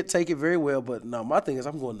did take it very well. But no, my thing is,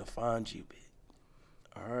 I'm going to find you, bitch.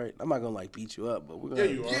 All right, I'm not gonna like beat you up, but we're gonna. Yeah,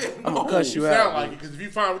 you are. I'm gonna cuss you Sound out. like it, because if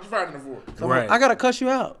you find what you finding her for, Right. I gotta cuss you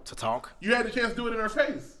out. To talk. you had the chance to do it in her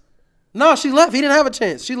face. No, she left. He didn't have a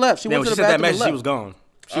chance. She left. She Yeah, went when to she the sent that bathroom and message, she left. was gone.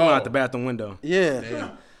 She went out the bathroom window.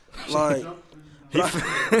 Yeah. Like.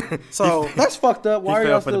 So that's fucked up. Why He are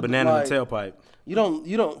fell y'all for still the banana like, in the tailpipe. You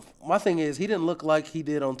don't. My thing is, he didn't look like he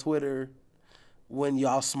did on Twitter when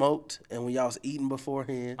y'all smoked and when y'all was eating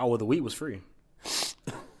beforehand. Oh, well, the weed was free.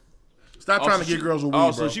 Stop trying to get girls with weed,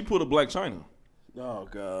 Oh, bro. so she pulled a Black China. Oh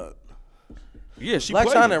God. Yeah, she Black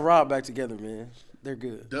played China it. and Rob back together, man. They're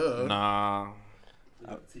good. Duh. Nah.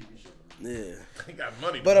 Yeah. They got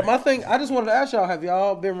money. But my thing, I just wanted to ask y'all: have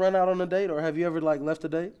y'all been run out on a date, or have you ever like left a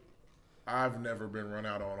date? I've never been run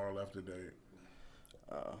out on or left a date.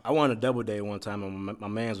 I won a double date one time, and my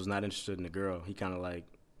man's was not interested in the girl. He kind of like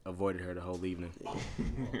avoided her the whole evening.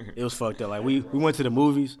 It was fucked up. Like we went to the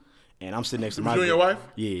movies, and I'm sitting next to my You and your wife?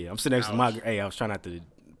 Yeah, I'm sitting next to my. Hey, I was trying not to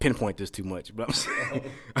pinpoint this too much, but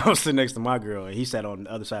I was sitting next to my girl, and he sat on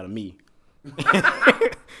the other side of me,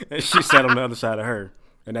 and she sat on the other side of her,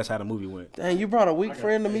 and that's how the movie went. Dang, you brought a weak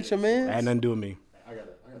friend to meet your It had man. nothing to do with me.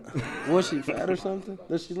 Was she fat or something?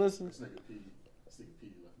 Does she listen?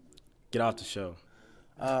 Get off the show.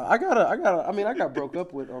 I got broke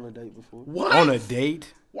up with on a date before. What? On a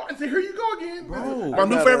date? Why? Here you go again, bro. I My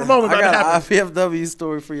new got favorite moment I about to got happen. an IPFW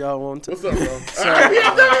story for y'all one time. What's up, bro?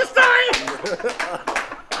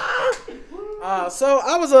 So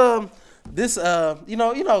I was you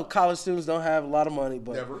know college students don't have a lot of money,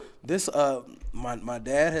 but Never. this my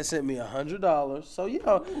dad had sent me $100, so yeah,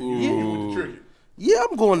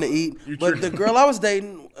 I'm going to eat. But the girl I was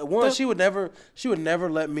dating, she would never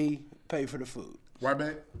let me pay for the food. Right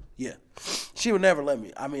back? Yeah, she would never let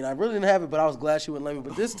me. I mean, I really didn't have it, but I was glad she wouldn't let me.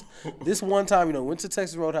 But this one time, you know, went to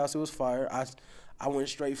Texas Roadhouse. It was fire. I went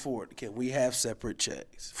straight for it. Can we have separate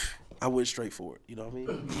checks? I went straight for it. You know what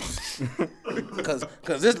I mean?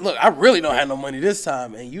 Because this look, I really don't have no money this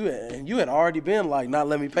time, and you had already been like not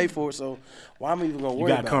letting me pay for it. So why am I even gonna worry You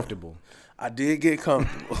got about comfortable. it? I did get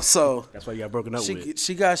comfortable. So That's why you got broken up with.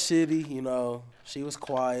 she got shitty, you know. She was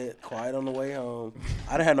quiet on the way home.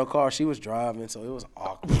 I didn't have no car. She was driving, so it was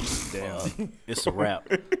awkward. Damn, it's a wrap.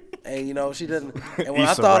 And, you know, she didn't. And when I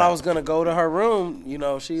It's a thought I wrap. was going to go to her room, you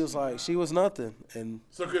know, she was like, she was nothing. And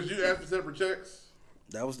So, because you asked for separate checks?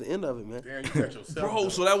 that was the end of it, man. Damn, you got yourself. Bro,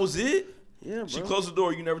 so that was it? Yeah, bro. She closed the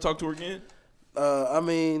door. You never talked to her again? I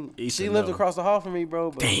mean, Issa, she lived no. across the hall from me, bro.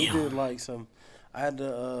 But we Damn. did like some. I had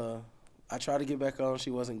to. I tried to get back on. She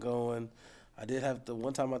wasn't going. I did have the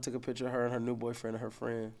one time I took a picture of her and her new boyfriend and her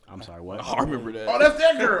friend. I'm sorry, what? Oh, I remember that. Oh, that's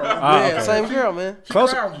that girl. Yeah, okay. same girl, man.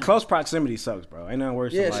 crowned you. Close proximity sucks, bro. Ain't nothing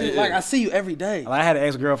worse Yeah, than she like, like I see you every day. I had an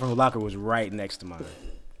ex-girlfriend whose locker was right next to mine.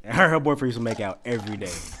 And her boyfriend used to make out every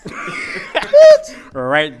day.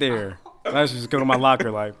 Right there. I used to just go to my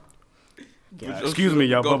locker like, excuse me,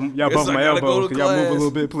 y'all bump Guess my I gotta go elbows. to Can y'all move a class.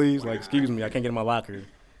 little bit, please? Like, excuse me, I can't get in my locker.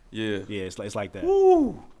 Yeah. Yeah, it's like that.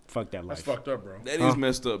 Fuck that life. That's fucked up, bro. That is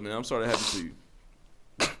messed up, man. I'm sorry that happened to you.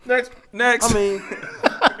 Next. Next. I mean,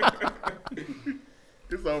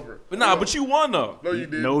 It's over. but you won, though. No, you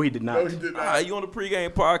did. No, he did not. No, he did All not. right, you on the pregame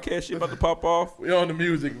podcast. Shit about to pop off. We on the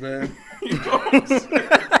music, man.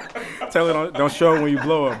 Tell it, don't show it when you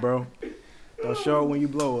blow up, bro. Don't show it when you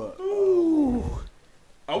blow up.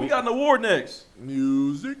 Oh, we got an award next.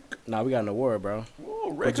 Music. Nah, we got an award, bro.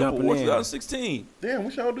 Oh, Rec Up jumping Awards in. 2016. Damn,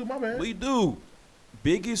 what y'all do, my man? We do.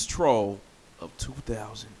 Biggest troll of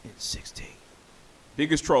 2016.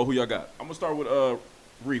 Biggest troll, who y'all got? I'm going to start with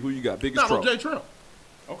Reed. Who you got? Biggest troll. Jay Trump.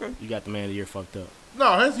 Okay. You got the man of the year fucked up.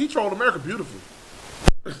 No, he trolled America beautifully.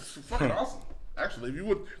 It's fucking awesome. Actually, if you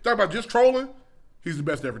would talk about just trolling, he's the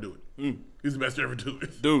best to ever do it. He's the best to ever do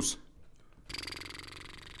it. Deuce.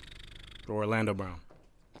 Orlando Brown.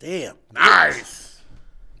 damn. Nice.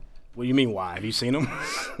 What do you mean, why? Have you seen him?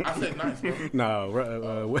 I said nice, bro.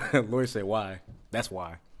 No, Lori said why. That's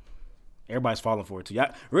why. Everybody's falling for it too.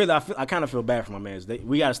 I kind of feel bad for my man.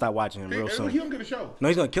 We got to stop watching him real He soon. don't get a show. No,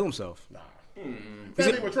 he's gonna kill himself. Same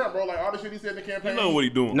thing with Trump, bro. Like all the shit he said in the campaign. You know what he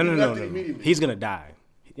doing. No. left it immediately. He's gonna die.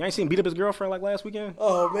 You ain't seen beat up his girlfriend like last weekend?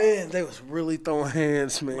 Oh man, they was really throwing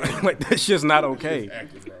hands, man. Like that shit's not okay.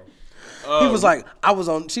 Active, bro. He was like, I was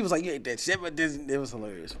on. She was like, you ain't that shit, but this. It was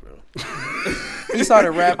hilarious, bro. He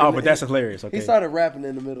started rapping. Oh, but that's hilarious. Okay. He started rapping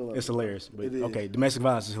in the middle of it. It's hilarious. But, It is. okay, domestic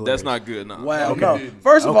violence is hilarious. That's not good. Nah. Wow. Okay. No.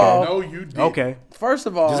 First of all, No, you did. Okay. first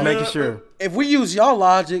of all, Just making sure. if we use y'all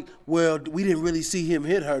logic, well, we didn't really see him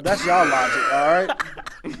hit her. That's y'all logic, all right?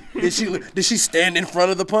 Did she stand in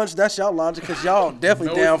front of the punch? That's y'all logic, because y'all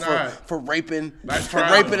definitely No, down it's for, not. for raping Nice for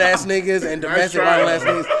try. raping ass niggas and Nice domestic try, violence ass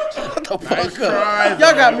though. niggas. Shut the fuck Nice up. try, Y'all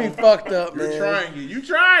got though. me fucked up, You're man. trying it. You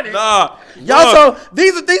tried it. Nah. Y'all Look, told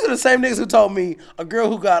these are the same niggas who told me a girl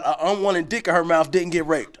who got an unwanted dick in her mouth didn't get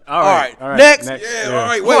raped. All right. Next. Yeah, Yeah. all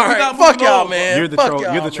right. All Wait, we right. got Fuck moving y'all, on. man. You're the Fuck troll.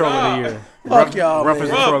 y'all, You're the troll man. of the year. Fuck y'all, Rough is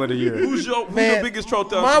the man. troll of the year. Who's your Man, biggest troll?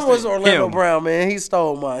 Mine was Orlando Him. Brown, man. He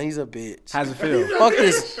stole mine. He's a bitch. How's it feel? Fuck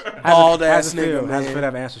this bald ass How's it feel? nigga, How's it feel to man.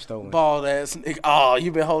 have answer stolen? Bald ass nigga. Oh,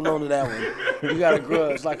 you been holding on to that one. You got a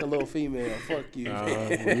grudge like a little female. Fuck you.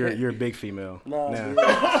 man. You're a big female. Nah,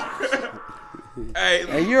 Nah. Hey,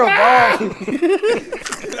 And you're a bald.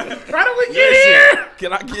 How did we get here?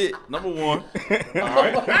 can I get number one?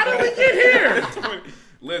 How did we get here?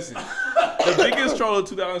 Listen, the biggest troll of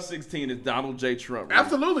 2016 is Donald J. Trump. Right?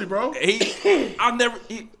 Absolutely, bro.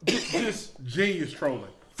 Just Genius trolling.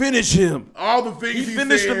 finish him. All the things He he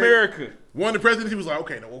finished said. America. Won the presidency. He was like,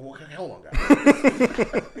 okay, no, okay, hold on,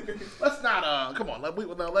 guys. Let's not. Come on.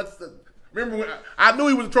 Let's. Remember when I knew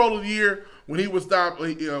he was the troll of the year when he was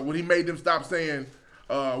when he made them stop saying.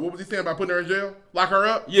 What was he saying about putting her in jail? Lock her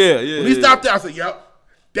up. Yeah. When he stopped there, I said, "Yep,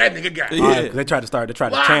 that nigga got it." Yeah. All right, 'cause they tried to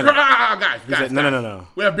Lock channel. her up, guys. No.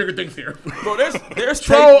 We have bigger things here. Bro, there's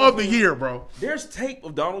Troll tape, of the year, bro. there's tape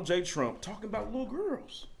of Donald J. Trump talking about little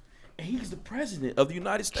girls. And he's the president of the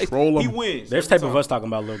United States. Troll He him. wins. There's every tape of time. us talking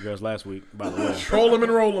about little girls last week, by the way. Troll him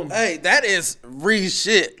and roll him. Hey, that is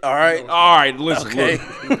shit. All right. All right, listen. Okay.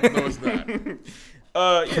 Look. No, it's not.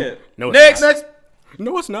 Yeah. No, Next.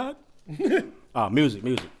 No, it's not. Music.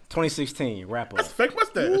 2016 wrap up. Fake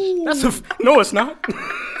mustache. No, it's not.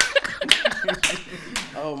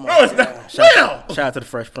 Oh my No, it's not. Well. Shout out to the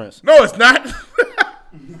Fresh Prince. No, it's not.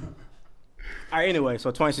 All right, anyway,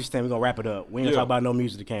 so 2016, we're going to wrap it up. We ain't going to Yeah. talk about no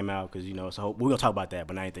music that came out because, so we're going to talk about that,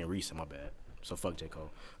 but not anything recent, my bad. So fuck J. Cole.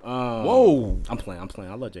 Whoa. I'm playing.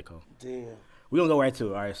 I love J. Cole. Damn. We're going to go right to it.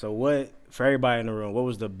 All right, so for everybody in the room, what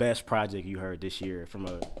was the best project you heard this year from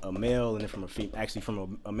a male and then from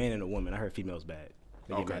from a man and a woman? I heard females bad.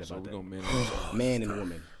 They get Okay, mad so about we're that. going to Man and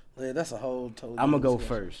woman. Yeah, that's a whole totally. I'm going to go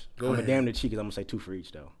different first. Go I'm ahead. a damn near cheat because I'm going to say two for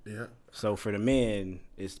each, though. Yeah. So for the men,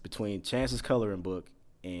 it's between Chance's Coloring Book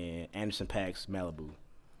and Anderson .Paak's Malibu.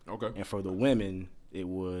 Okay. And for the women, it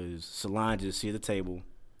was Solange's Seat at the Table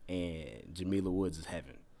and Jamila Woods'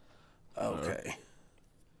 Heaven. Okay.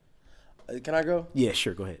 Can I go? Yeah,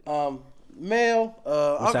 sure, go ahead. Male.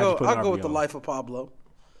 side you putting I'll go with RB the on? Life of Pablo.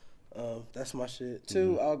 That's my shit.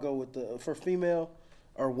 Two. I'll go with the for female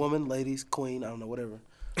or woman, ladies, queen. I don't know, whatever.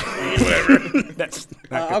 That's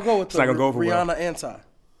I'll go with it's the not gonna go over Rihanna well. Anti.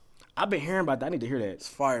 I've been hearing about that. I need to hear that. It's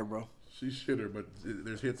fire, bro. She's shitter, but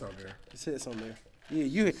there's hits on there. It's hits on there.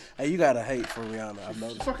 Yeah, you gotta hate for Rihanna. I've She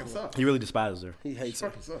noticed. fucking sucks. He really despises her. He hates She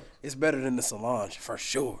her. fucking sucks. It's better than the Solange for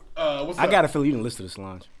sure. What's I up? got a feeling you didn't listen to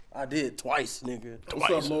Solange. I did twice, nigga.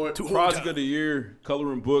 What's up, Lord? Project of the year,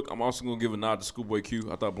 coloring book. I'm also gonna give a nod to Schoolboy Q.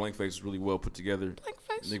 I thought Blank Face was really well put together.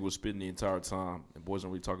 Nigga was spitting the entire time, and boys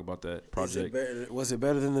don't really talk about that project. Was it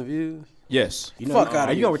better than the views? Yes. You know, Fuck outta are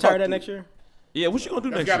you here. gonna retire Fuck that you. next year? Yeah. What you gonna do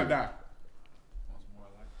That's next gotta year? die.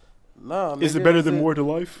 No, Is nigga, it better than More to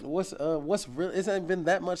Life? What's real? It ain't been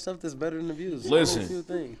that much stuff that's better than the views. It's Listen, only a few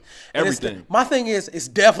things. And it's everything. my thing is, it's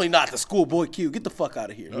definitely not the Schoolboy Q. Get the fuck out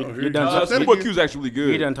of here. You're done. Schoolboy Q is actually really good.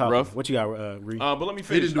 You're done talking. Rough. What you got, Ree? But let me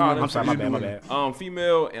finish. didn't do it. I'm sorry, my He bad, my didn't bad.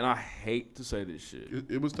 Female, and I hate to say this shit.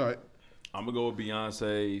 It was tight. I'm gonna go with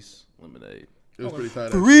Beyonce's Lemonade. It was pretty tight.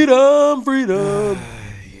 Freedom.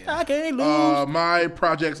 I can't lose. My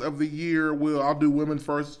projects of the year I'll do women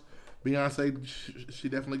first. Beyonce, she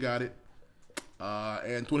definitely got it.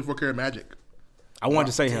 And 24 Karat Magic I wanted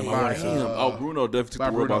to say him. I wanted to say him. Bruno definitely by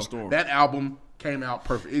took the world by Bruno. storm. That album came out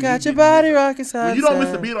perfect. Got your body rocking side When you to don't miss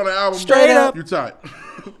side. the beat on the album, Straight up. you tight.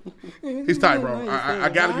 He's tight, bro. I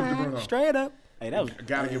gotta give it to Bruno. Straight up. Hey, that was. I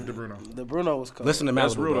gotta give it to Bruno. The Bruno was cold. Listen to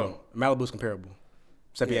That's Malibu, real, bro. Malibu's comparable.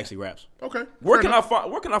 Except he actually raps. Okay. Where fair can enough.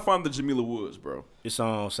 I find the Jamila Woods, bro? It's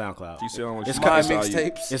on SoundCloud. She sound like It's she My might saw you.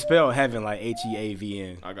 mixtapes. It's spelled Heaven like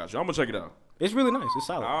Heavn. I got you. I'm gonna check it out. It's really nice. It's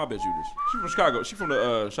solid. I'll bet you this. She from Chicago. She from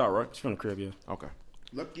the shop, right? It's from the crib, yeah. Okay.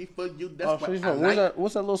 Lucky for you, Oh, that's she's what I from, like.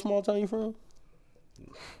 what's that little small town you from?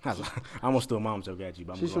 I almost threw a mom joke at you,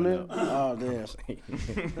 but I'm She's from going there? up. Oh, damn.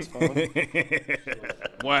 That's fine.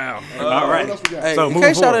 Wow. All right. What else we got? Hey, So in moving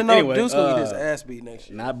case y'all forward. didn't know, Anyway, Deuce gonna get his ass beat next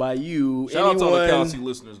year. Not by you. Shout out to all the Anyone- Kelsey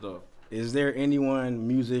listeners, though. Is there anyone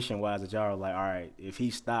musician-wise that y'all are like, all right, if he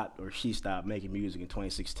stopped or she stopped making music in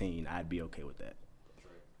 2016, I'd be okay with that?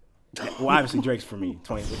 Well, obviously Drake's for me.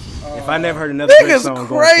 If I never heard another Drake Nigga's song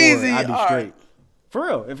crazy. going forward, I'd be All straight. right. For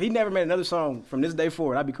real, if he never made another song from this day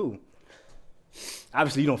forward, I'd be cool.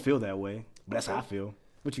 Obviously, you don't feel that way, but that's how I feel.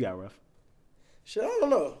 What you got, Ruff? Shit, I don't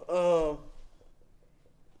know.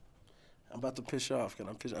 I'm about to piss you off. Can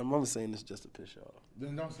I piss? I'm only saying this just to piss you off.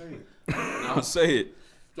 Then don't say it. I'll say it.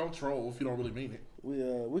 Don't troll if you don't really mean it.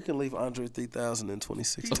 We can leave Andre 3000 in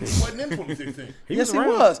 2016. He wasn't in 2016. Yes, he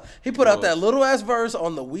was. He put out that little ass verse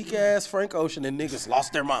on the weak ass Frank Ocean, and niggas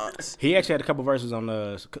lost their minds. He actually had a couple verses on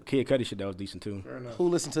the Kid Cudi shit that was decent too. Who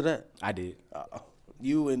listened to that? I did.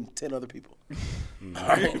 You and 10 other people.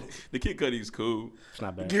 The Kid Cudi's cool. It's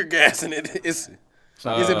not bad. You're gassing it. Is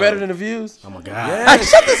it better than the views? Oh my god. Hey,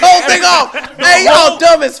 shut this whole thing off. Hey, y'all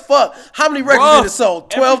dumb as fuck. How many records did it sold?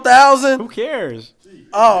 12,000? Who cares?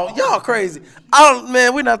 Oh, y'all crazy.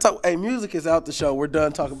 We're not talking. Hey, music is out the show. We're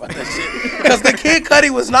done talking about that shit. Because the Kid Cudi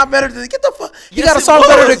was not better than. Get the fuck. He got a song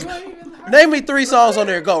better than. Name me 3 songs on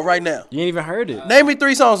there. Go right now. You ain't even heard it. Name me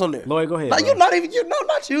 3 songs on there. Lloyd, go ahead. Like, bro. you're not even.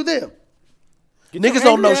 Not you. Them. Get Niggas your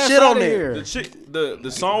don't know angry ass shit on outta there. here.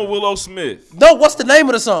 The song with Willow Smith. No, what's the name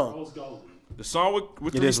of the song? The song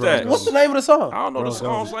with It 3 is stacks. Rose What's the name of the song? I don't know the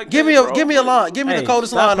songs like Give that, me a bro. line. Give me Hey, the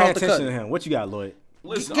coldest stop line paying off the attention to cut. him. What you got, Lloyd?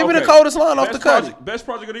 Listen, Give me the coldest line off the Best Cudi. Best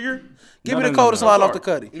project of the year? Give me No, the no, coldest no. line off the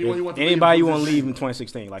Cudi. Anyone you want to Anybody you leave, want to leave in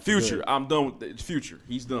 2016? Like for Future. good. I'm done with the Future.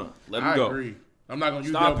 He's done. Let him I go. agree. I'm not gonna use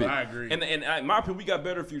Stop that, it. but I agree. And in my opinion, we got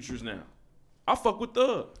better futures now. I fuck with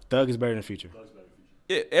Thug. Thug is better than Future.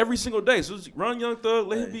 Yeah, every single day. So just run Young Thug,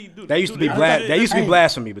 let him be. That used to be that used to be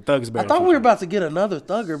blasphemy, but Thug is I better. thought than we were Future. about to get another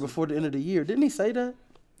Thugger before the end of the year. Didn't he say that?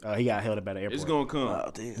 He got held up at the airport. It's gonna come. Oh,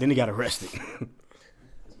 damn. Then he got arrested.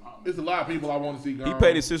 There's a lot of people I want to see gone. He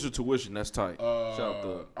paid his sister tuition. That's tight. Shout out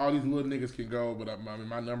Thug. All these little niggas can go, but I mean,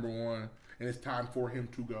 my number one, and it's time for him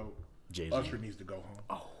to go. Jay-Z. Usher needs to go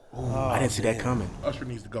home. I didn't see that coming. Usher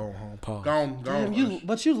needs to go home. Pause. Gone. Damn, Usher.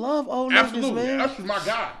 but you love old Absolutely. niggas, man. Usher's my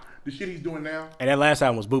guy. The shit he's doing now. And that last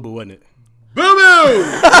album was Boo Boo, wasn't it? Boo boo!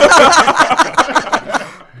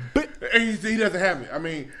 And he doesn't have it. I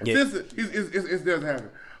mean, Yeah. since it doesn't have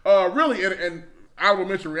it. Really, and I will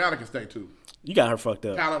mention Rihanna can stay too. You got her fucked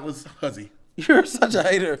up. Talentless Huzzy. You're such a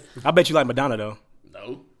hater. I bet you like Madonna though.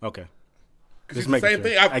 No. Okay. She's Just the making same sure.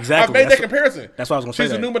 thing. I've Exactly. made that That's- comparison. that's what I was gonna say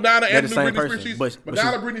She's the that. new Madonna They're and the the same new Britney person. Spears. But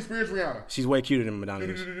Madonna, she's- Britney Spears, Rihanna. She's way cuter than Madonna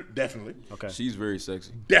is. Definitely. Okay. She's very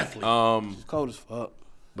sexy. Definitely. Cold as fuck.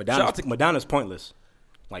 Madonna's pointless.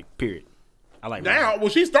 Like, period. I like Now, well,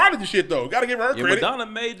 she started the shit though. Got to give her Yeah, credit. Madonna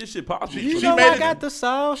made this shit possible. She You know made I it- got the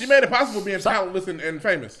sauce. She made it possible being talentless and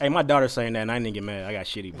famous. Hey, my daughter's saying that, and I didn't get mad. I got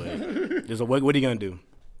shitty, but there's what are you gonna do?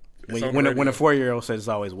 on the When a radio. 4-year-old says it's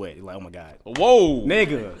always wet, you're like, oh my god, Whoa.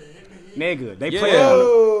 nigga, they Yeah.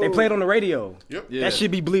 play it on the radio. Yep. Yeah. That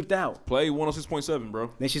should be bleeped out. Play 106.7,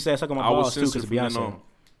 bro. Then she said suck on my I was balls too censored because from then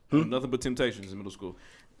Beyonce. on. Nothing but Temptations in middle school.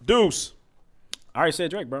 Deuce. I already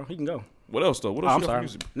said Drake, bro. He can go. What else though? What Oh, else I'm you got for sorry.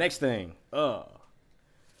 music? Next thing.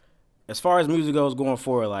 As far as music goes going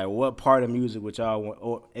forward, like what part of music would y'all want,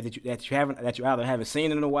 or that you either haven't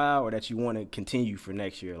seen in a while, or that you want to continue for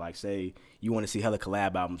next year? Like, say you want to see hella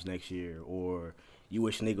collab albums next year, or you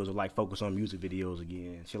wish niggas would like focus on music videos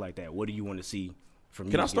again, shit like that. What do you want to see from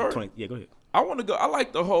music? Can I in start? 20 Yeah, go ahead. I want to go. I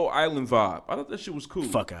like the whole island vibe. I thought that shit was cool.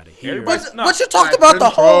 Fuck out of here. Everybody's- But you talked about the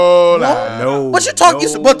Control. whole. No. But you talk.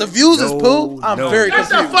 no, But the views is no, poop. I'm no. very Shut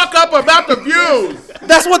the confused. fuck up about the views.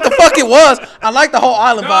 That's what the fuck it was. I like the whole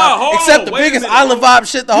island Nah, hold vibe, except on, the wait a biggest minute, island vibe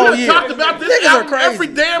shit the whole We year. talked about this Niggas are album crazy. every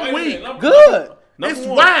damn week. Good. It's Number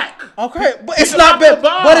one. whack. Okay, but it's Get not off the bad.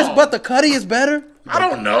 ball. But the Cudi is better. I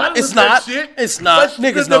don't know. I didn't It's listen to not. that shit. It's not. But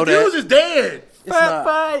Niggas the know views that. is dead. It's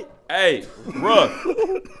not. Hey,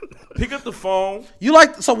 bruh. Pick up the phone. You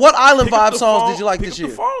like so? What island Pick up vibe the songs phone, did you like pick this up the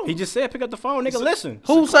year? phone. He just said pick up the phone, nigga. Listen.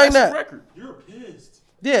 Who sang Classic that? record. You're pissed.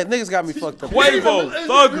 Yeah, niggas got me fucked up. Quavo,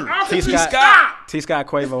 Thugger, T Scott,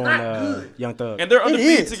 Quavo, and Young Thug. and they're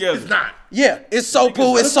undefeated is. together. It's not. Yeah, it's so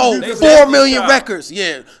cool. It's sold They 4 definitely million shot. records.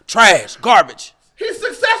 Yeah, trash, garbage. He's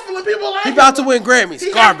successful and people like He him. about to win Grammys. He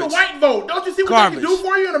has Garbage. the white vote. Don't you see what Garbage. they can do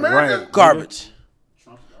for you in America? Right. Garbage.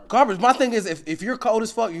 Garbage. My thing is, if you're cold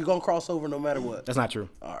as fuck, you're gonna cross over no matter what. That's not true.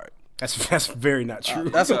 All right. That's very not true.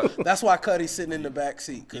 That's why Cudi's sitting in the back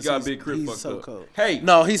seat. You got Big Crit He's fucked so up. cold. Hey.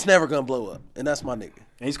 no, he's never gonna blow up, and that's my nigga.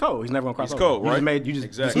 And he's cold. He's never gonna cross He's over. cold, right? You just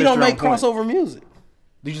Exactly. missed He don't your make own point. crossover music.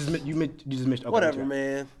 You just missed. Okay, Whatever, good job.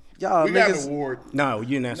 man. Y'all We got an niggas. award. No, you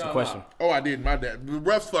didn't answer the question. Oh, I did. My dad. The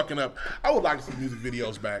ref's fucking up. I would like to see music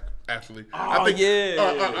videos back. Actually, I think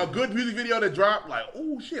yeah. a good music video that dropped, like,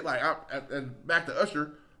 oh shit, like, and back to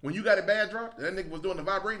Usher. when You Got It Bad dropped, that nigga was doing the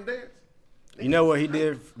vibrating dance. You know what he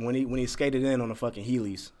did when he skated in on the fucking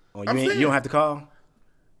Heelys? Oh, I'm saying. you don't have to call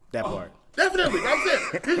that part. Definitely. I'm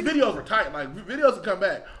saying his videos were tight. Like videos will come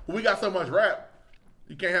back, but we got so much rap.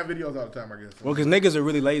 You can't have videos all the time, I guess. Well, because niggas are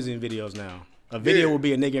really lazy in videos now. A video Yeah. will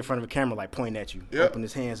be a nigga in front of a camera, like pointing at you, Yep. open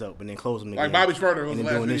his hands up, and then close them. Like again, Bobby Schmurder was and the then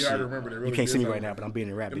last doing this video I shit. remember that really You can't see did me right something. now, but I'm being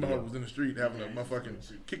in a rap Them video. motherfuckers was in the street having a motherfucking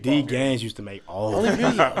kickball. D game. Gangs used to make all Only of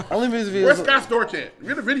them. only music videos. Where's Scott Storch at?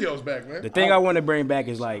 Get the videos back, man. The thing I want to bring back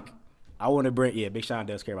is like, I want to bring, Big Sean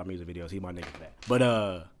does care about music videos. He my nigga for that. But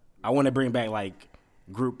I want to bring back like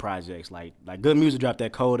group projects. Like Good Music dropped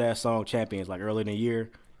that cold ass song Champions like earlier in the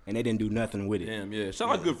year, and they didn't do nothing with it. Damn, yeah. Shout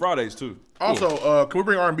out Good Fridays too. Also, can we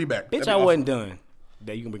bring R&B back? Bitch, That'd be I awesome. wasn't done.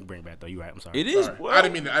 That you can bring back though. You right? I'm sorry. It is. Sorry. Well, I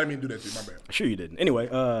didn't mean to do that to you. My bad. Sure you didn't. Anyway,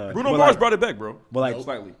 Bruno but Mars like, brought it back, bro. But like,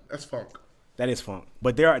 Slightly. That's funk. that is funk.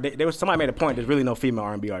 But there was somebody made a point. There's really no female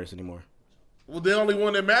R&B artists anymore. Well, the only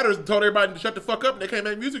one that matters told everybody to shut the fuck up and they can't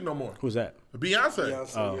make music no more. Who's that? Beyonce.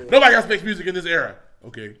 Yeah. Nobody else makes music in this era.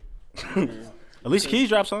 Okay. Alicia Keys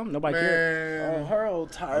dropped some. Nobody cared. Man. Her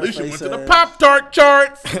old tired Alicia face went to the ass. Pop-Tart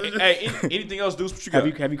charts. Hey, anything else, Deuce? What you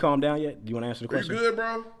got? Have you calmed down yet? Do you want to answer the You question? good,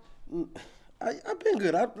 bro? I've been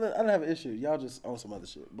good. I don't have an issue. Y'all just on some other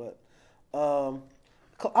shit. But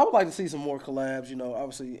I would like to see some more collabs. You know,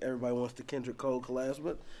 obviously everybody wants the Kendrick Cole collabs,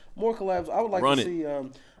 but more collabs. I would like Run to it. see.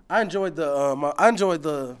 I enjoyed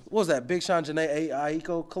the what was that Big Sean Janae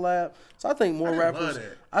Aiko collab. So I think more I rappers. love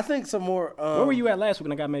that. I think some more. Where were you at last week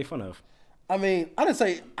when I got made fun of? I mean, I didn't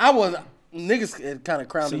say I was. Niggas kind of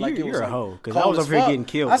crowned See, it like it was you're a like hoe, 'cause I cold was as over here fuck. getting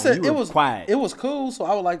killed I and said you it were was quiet. It was cool, so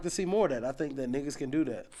I would like to see more of that. I think that niggas can do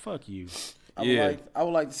that. Fuck you. Yeah. I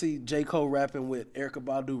would like to see J. Cole rapping with Erykah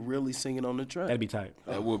Badu really singing on the track. That'd be tight.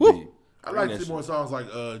 That would be. I like to see more songs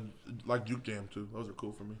like Juke Jam too. Those are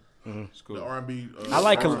cool for me. It's cool. The R&B. I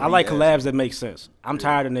like R&B collabs that make sense. I'm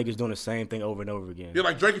tired of niggas doing the same thing over and over again. Yeah,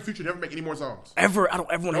 like Drake and Future never make any more songs. I don't ever want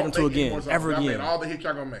to hear them two make any again. more songs. Ever Y'all made again. all the hits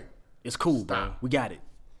y'all gonna make. It's cool, bro. Stop. We got it.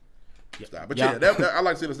 Stop. But Yeah. yeah, that, I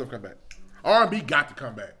like to see that stuff come back. R&B got to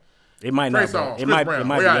come back. It might Trey not. Bro. Songz, It Chris might. Brown, It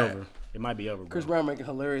might where be y'all at? over. It might be over. Bro. Chris Brown making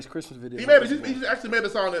hilarious Christmas videos. He made it. He just actually made a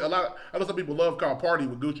song that I know some people love called "Party"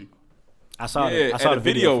 with Gucci. I saw Yeah, it. I saw and the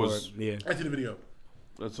the video. video For was- it. Yeah. I see the video.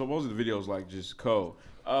 So most of the videos like just cold.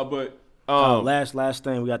 But Last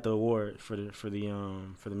thing, we got the award for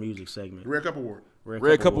the music segment. Red Cup Award.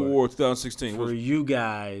 Red Cup Award 2016. For you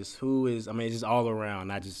guys, who is? I mean, it's just all around,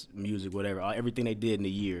 not just music, whatever. Everything they did in the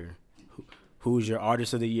year. Who's your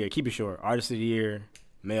artist of the year? Keep it short. Artist of the year,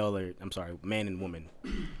 man and woman.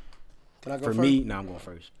 Can I go For first? me, I'm going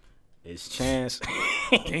first. It's Chance.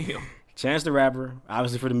 Damn. Chance the rapper,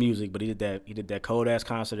 obviously for the music, but he did that cold ass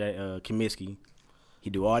concert at Comiskey. He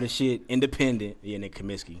do all this shit independent. Yeah, and then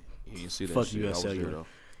Comiskey. You didn't see that Fuck shit. you, I was there, SLU. though.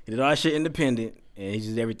 He did all that shit independent, and he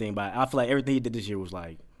just did everything by. I feel like everything he did this year was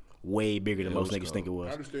like way bigger than Yeah, it most was niggas cool. think it I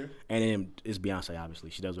was. understand. And then it's Beyonce, obviously.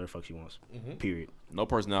 She does whatever the fuck she wants. Period. No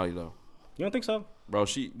personality though. You don't think so? Bro,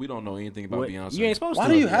 we don't know anything about What? Beyonce. You ain't supposed Why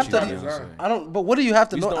to. do you have She's to? not Beyonce. I don't. But what do you have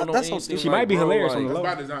to We know? just don't know That's so anything. stupid. She might be Bro, hilarious on like- the That's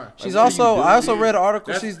low. by design. She's Like, what do also. you do? I also read an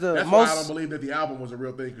article. She's the That's why I don't most. believe that the album was a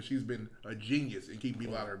real thing because she's been a genius and keep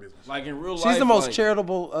people out of her business. Like in real life, She's the most like,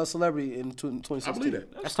 charitable celebrity in 2016. I believe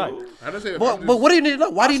that. That's tight. I didn't say that. But what do you need to know?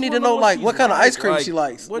 Why do you need to know like what kind of ice cream she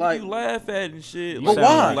likes? What Like, do you laugh at and shit? But Like,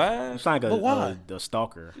 why? You You laugh? sound like But why? a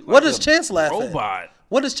stalker. what does Chance laugh at? Robot.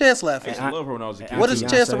 What does Chance laugh I used at? to love her when I was a kid. What does Beyonce.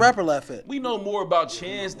 Chance the rapper laugh at? We know more about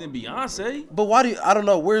Chance than Beyonce. But why do you? I don't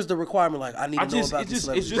know. Where's the requirement? Like I need to know It's about this just,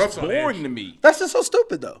 it's celebrity. just Rough's on boring edge. to me. That's just so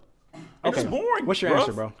stupid though. It's boring. What's your bruh.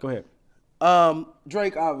 answer, bro? Go ahead.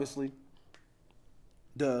 Drake obviously.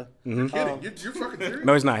 Duh. You're kidding. You're fucking serious.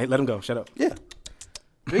 No, he's not. Let him go. Shut up. Yeah.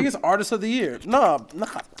 Biggest artist of the year. Nah.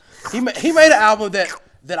 He made an album that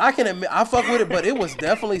I can admit I fuck with it, but it was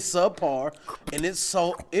definitely subpar, and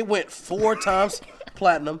it went 4 times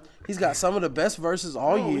platinum. He's got some of the best verses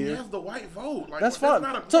all Bro, he year. has the white vote. Like, That's fine.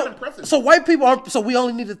 not So impressive. white people aren't. So we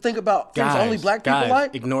only need to think about things Guys, only black people guys,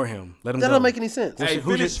 like. ignore him. Let him That go. don't make any sense. Hey,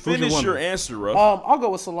 who's finish your your woman? answer, Ruff. I'll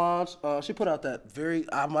go with Solange. She put out that very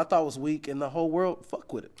album I thought was weak, and the whole world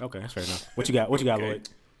fuck with it. Okay, that's fair enough. What you got? Lloyd?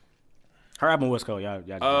 Her album was cold. Y'all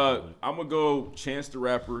I'm gonna go Chance the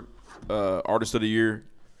Rapper, Artist of the Year.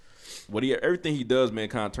 Everything he does, man,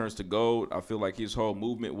 kind of turns to gold. I feel like his whole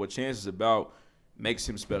movement, what Chance is about, makes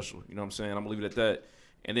him special. You know what I'm saying? I'm gonna leave it at that.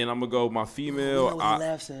 And then I'm gonna go my female. You know what he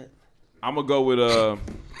laughs at? I'm gonna go with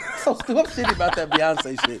So stupid. I'm shitty about that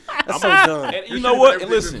Beyonce shit. That's so dumb. and you know what? And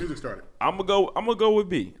Everything since listen, music started. I'm gonna go with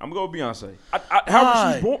B. I'm gonna go with Beyonce.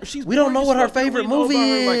 However, Why? she's We don't boring know as what her fuck. We don't favorite really know about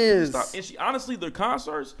movie her, like, is. stop. And she honestly, their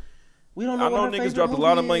concerts, We don't know. I know what her niggas favorite dropped a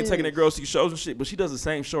lot of movie money taking is. that girl to see shows and shit, but she does the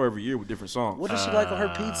same show every year with different songs. What does she like on her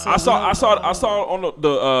pizza? I saw on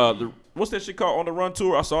the what's that shit called on the Run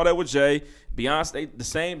tour. I saw that with Jay, Beyonce, the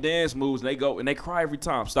same dance moves, and they go and they cry every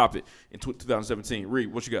time. Stop it in 2017.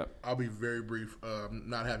 Reed, what you got? I'll be very brief.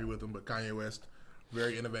 Not happy with him, but Kanye West,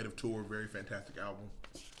 very innovative tour, very fantastic album.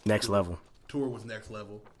 Next level. Tour was next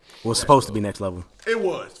level. Well, it's supposed to be next level. It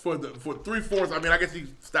was for 3/4. I mean, I guess he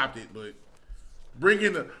stopped it, but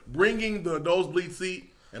bringing the nosebleed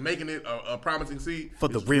seat and making it a promising seat For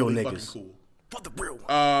the is real really niggas. fucking cool. For the real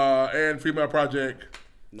one. And female project.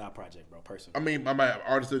 Not project, bro. Person. I mean, my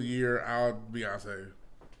artist of the year, I'll Beyonce.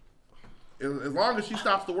 As long as she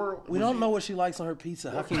stops the world, We don't know what she likes on her pizza.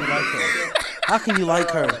 How can you like her? How can you like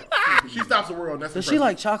her? She stops the world. That's Does she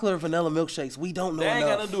like chocolate or vanilla milkshakes? We don't know That ain't got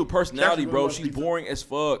nothing enough. to do with personality, That's bro. what She's pizza. boring as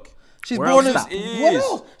fuck. She's Where born else in. stop? What Is.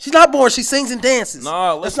 else? She's not boring. She sings and dances.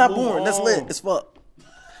 Nah, let's that's not move boring. That's on. lit as fuck.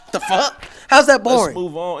 The fuck? How's that Let's boring?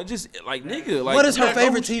 move on. It just like nigga. Like, What is her you know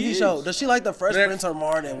favorite who she TV is. show? Does she like The Fresh Next. Prince or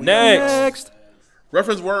Martin? Next.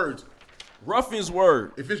 reference words. Ruffin's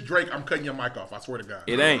word. If it's Drake, I'm cutting your mic off. I swear to God.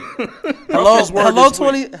 It ain't. Hello, Ruffin's word hello, this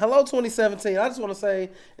week. hello, 2017. I just want to say,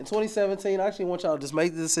 in 2017, I actually want y'all to just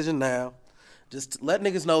make the decision now. Just let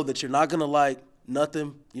niggas know that you're not gonna like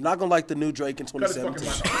nothing. You're not gonna like the new Drake in Cut his fucking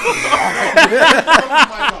 2017. mic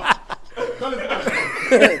off. Cut his mic off.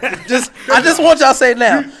 I just want y'all to say it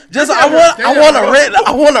now.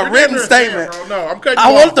 I want a written statement. Bro. No, I'm cutting you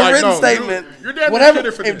I want off. the Like, written no, statement. You're damn Whatever.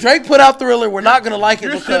 shitter for If this. Drake put out Thriller, we're not gonna like it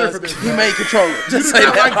You're shitter because for this, he bro. may control it. You Just do say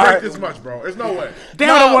not that. like all Drake right? this much, bro. There's no way.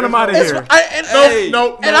 Damn, I don't want him out of It's- here.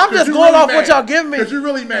 No, and I'm just going off what y'all give me. Because you're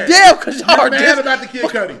really mad. Yeah, because y'all You're are mad just about the Kid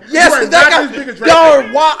Cudi. yes, you are that not this big a guy. Drake Y'all are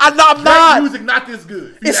fan. wild. I'm Drake not. music not this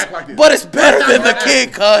good. You act like this. But it's better That's than the not what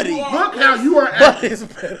Kid Cudi. Look how you are But acting. it's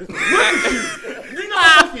better. Look at you. You know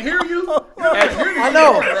I can hear you. I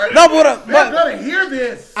know. No, They're but gonna hear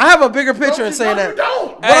this. I have a bigger picture in saying No, that. you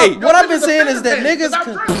don't. Hey. What I've been This is saying a is that business niggas,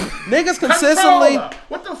 page. It's not true. niggas consistently,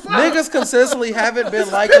 What the fuck? niggas consistently haven't been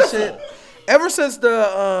liking pitiful. shit. Ever since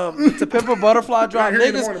the To Pimp a Butterfly drop, Right here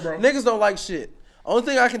in the niggas, morning, bro. niggas don't like shit. Only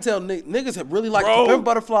thing I can tell niggas have really liked Bro. To Pimp a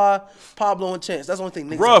Butterfly, Pablo and Chance. That's the only thing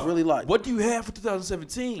niggas Rough. have really liked. What do you have for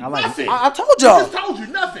 2017? I like Nothing. I told I y'all. just told you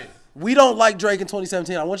nothing. We don't like Drake in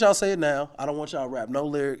 2017. I want y'all to say it now. I don't want y'all to rap no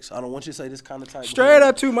lyrics. I don't want you to say this kind of type. Straight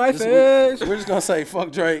up to my face. We're just gonna say fuck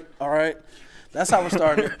Drake. All right. That's how we're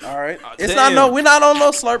starting it. All right. It's damn. we're not on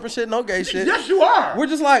no slurping shit, no gay shit. Yes, you are. We're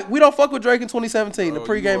just like, we don't fuck with Drake in 2017. The Oh,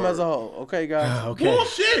 pregame you are. as a whole. Okay, guys. Okay.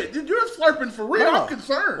 Bullshit. You're slurping for real. No. I'm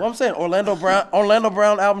concerned. Well, I'm saying Orlando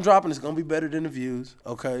Brown album dropping is gonna be better than the views.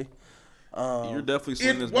 Okay. You're definitely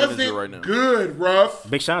swinging this It manager right wasn't now. good, Ruff.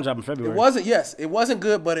 Big Sean dropped in February. It wasn't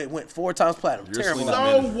good, but it went 4 times platinum. You're Terrible.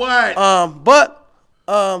 sleeping. So what?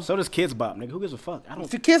 So does Kids Bop, nigga. Who gives a fuck? I don't.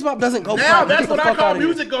 If your Kids Bop doesn't go Now platinum, that's get the what I fuck call out of here.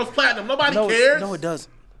 music goes platinum. Nobody No, cares. no, it doesn't.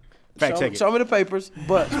 Fact check it. Show me the papers,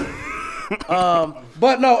 but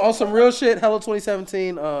but no, on some real shit. Hello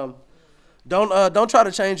 2017. Don't try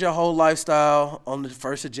to change your whole lifestyle on the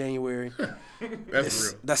 1st of January.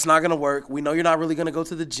 That's real. That's not gonna work. We know you're not really gonna go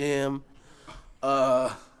to the gym.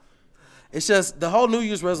 It's just the whole New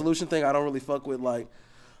Year's resolution thing. I don't really fuck with. Like,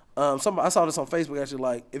 I saw this on Facebook actually.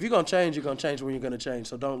 Like, if you're gonna change when you're gonna change.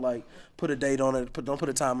 So don't like put a date on it. Don't put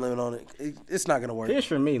a time limit on it. It's not gonna work. Here's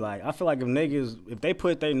for me, like, I feel like if they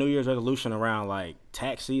put their New Year's resolution around, like,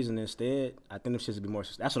 tax season instead, I think them shits would be more,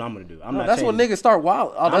 that's what I'm going to do. I'm not That's when changing. niggas start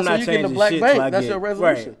wild. Oh, I'm that's not when you get in the changing black shit bank. till I That's get- your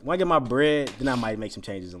resolution. Right. When I get my bread, then I might make some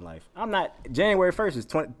changes in life. January 1st is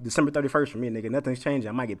December 31st for me, nigga. Nothing's changing.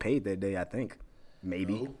 I might get paid that day, I think.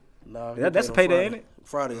 Maybe. No, That's a a payday, ain't it?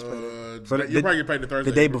 Friday's payday. So you probably get paid the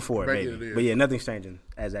Thursday. The day before, Back maybe. it is. But yeah, nothing's changing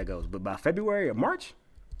as that goes. But by February or March,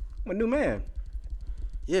 I'm a new man.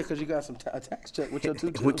 Yeah, because you got some a tax check with your 2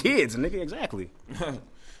 With children. kids, nigga, exactly.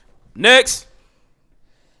 Next.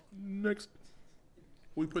 Next.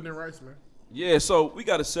 We putting in rice, man. Yeah, so we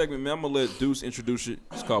got a segment, man. I'm going to let Deuce introduce it.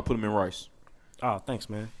 It's called Put 'em in Rice. Oh, thanks,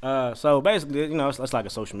 man. So basically, you know, it's like a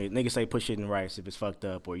social media. Niggas say put shit in rice if it's fucked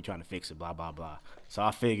up or you trying to fix it, blah, blah, blah. So I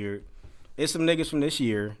figured it's some niggas from this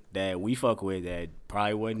year that we fuck with that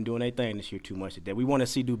probably wasn't doing their thing this year too much that we want to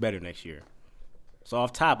see do better next year. So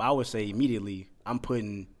off top, I would say immediately I'm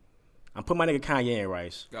putting my nigga Kanye in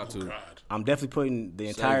rice. Got to. God. I'm definitely putting the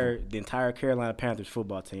entire Carolina Panthers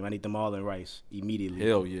football team. I need them all in rice immediately.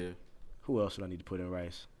 Hell yeah. Who else would I need to put in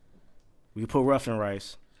rice? We can put Ruff in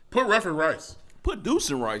rice. Put Ruff in rice. Put Deuce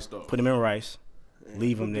in Rice, though. Put him in rice.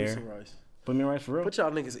 Leave him Put there. this in rice. Put me in rice for real. Put y'all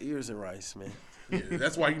niggas' ears in rice, man. Yeah,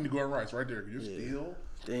 that's why you need to go in rice right there. You're still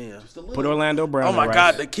Damn. Put Orlando Brown. Oh my in rice.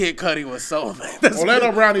 God, the Kid Cudi was so man.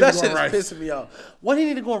 Orlando Brown needs that to go shit in rice. is pissing me off. What he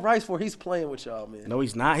need to go in rice for? He's playing with y'all, man. No,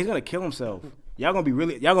 he's not. He's gonna kill himself. Y'all gonna be the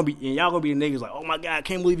niggas like, oh my God, I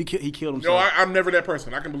can't believe he killed himself. Yo, I'm never that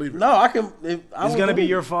person. I can believe it. No, I can. It's gonna be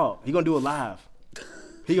your fault. He gonna do it live.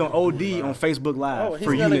 He gonna OD on Facebook Live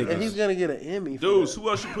for you niggas. And he's gonna get an Emmy. For Dudes, that. who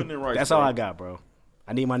else you putting in rice? That's bro? all I got, bro.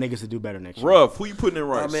 I need my niggas to do better next year. Rough, who you putting in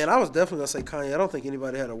rice? Man, I was definitely gonna say Kanye. I don't think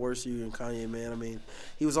anybody had a worse year than Kanye, man. I mean,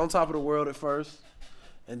 he was on top of the world at first,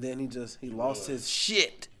 and then he lost his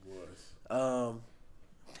shit.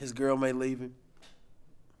 His girl may leave him,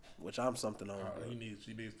 which I'm something on. She needs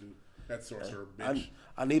to. That sorcerer bitch.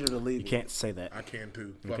 I need her to leave. You me. can't say that. I can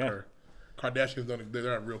too. Fuck Okay. her. Kardashians they're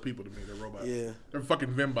not real people to me. They're robots. Yeah. They're fucking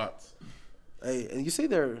Vimbots. Hey, and you see,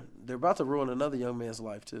 they're about to ruin another young man's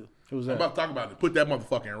life too. Who's I'm that? about to talk about it. Put that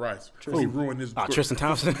motherfucker in rice. Before he ruined his. Tristan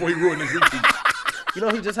Thompson. Before he ruined his retweet. You know,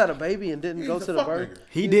 he just had a baby and didn't go He's to a the fuck birth. nigga.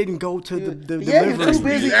 He didn't go to the Yeah, he was delivery. too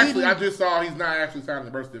busy. He's actually, I just saw he's not actually signing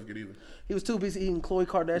the birth certificate either. He was too busy eating Khloe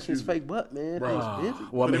Kardashian's fake butt, man. Bro. He was busy.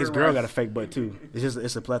 Well, I Put mean, it his in girl rice. got a fake butt too.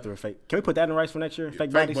 It's a plethora of fake. Can we put that in rice for next year? Fake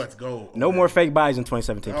Fake bodies. butts go. No more fake bodies in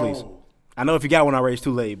 2017, please. No. I know if you got one already, it's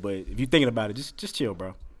too late. But if you're thinking about it, just chill,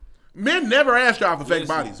 bro. Men never asked y'all for fake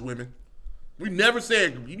Listen. bodies, women. We never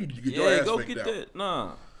said you need to get your yeah, ass go faked get out. that.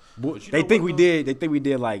 Nah. But you They know think what, we though? did. They think we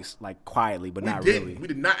did like quietly, but We not didn't. really. We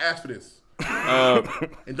did not ask for this.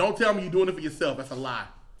 And don't tell me you're doing it for yourself. That's a lie.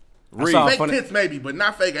 Reed. saw- Fake funny- tits maybe, but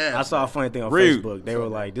not fake ass. I saw a funny thing on Rude. Facebook. They were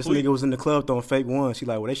like, "This nigga was in the club throwing fake ones." He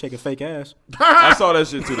like, "Well, they shaking fake ass." I saw that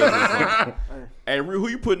shit too. Hey, Reed, who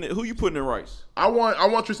you putting in rice? I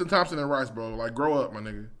want Tristan Thompson and Rice, bro. Like, grow up, my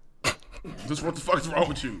nigga. Just what the fuck is wrong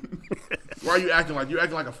with you? Why are you acting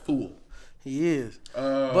like a fool? He is.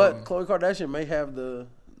 But Khloe Kardashian may have the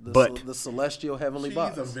But- the celestial heavenly She's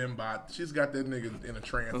box. a Vimbot. She's got that nigga in a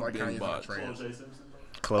trance like Kanye's in a Vimbot. trance.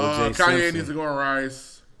 Chloe J. Kanye Simpson. needs to go on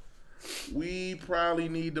Rice. We probably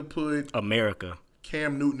need to put America.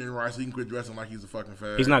 Cam Newton in Rice so he can quit dressing like he's a fucking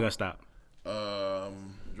fag. He's not gonna stop.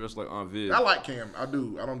 Dressed like Aunt Viv. I like Cam. I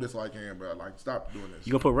do. I don't dislike Cam, but I like stop doing this.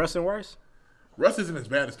 You gonna put Russ in rice? Russ isn't as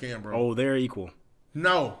bad as Cam, bro. Oh, they're equal.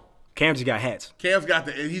 No. Cam just got hats. Cam's got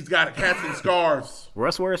he's got hats and scarves.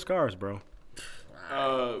 Russ wears scarves, bro.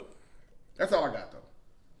 That's all I got though.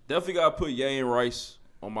 Definitely gotta put Ye and Rice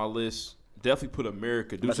on my list. Definitely put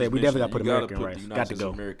America. I say we definitely gotta put America in rice. The Got United to States go.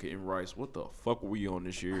 of America in rice. What the fuck were we on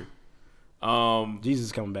this year? Jesus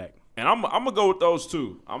is coming back. And I'm gonna go with those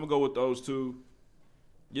two.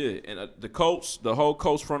 Yeah, and the Colts, the whole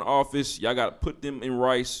Colts front office, y'all gotta put them in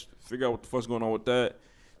rice. Figure out what the fuck's going on with that.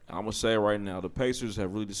 And I'm gonna say it right now, the Pacers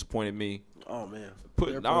have really disappointed me. Oh man. I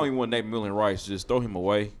don't even want Nate Miller in rice. Just throw him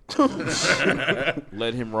away.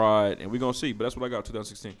 Let him ride, and we're gonna see. But that's what I got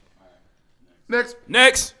 2016.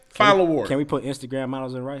 Next. Final award. Can we put Instagram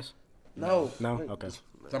models in rice? No. No? Okay.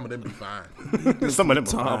 Some of them be fine. Some of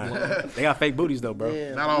them are fine. They got fake booties though, bro.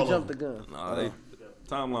 Yeah, Not all we of jumped them. the gun. Nah,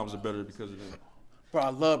 timelines are better because of them. Bro, I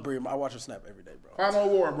love Brie. I watch her snap every day, bro. Final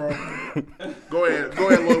award, bro. Go ahead,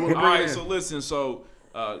 Lloyd. We'll All right, so listen.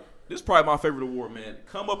 This is probably my favorite award, man.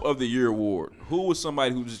 Come Up of the Year award. Who was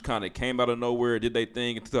somebody who just kind of came out of nowhere, did they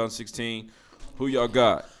thing in 2016? Who y'all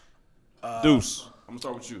got? Deuce. I'm gonna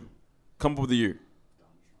start with you. Come Up of the Year.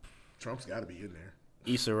 Trump's got to be in there.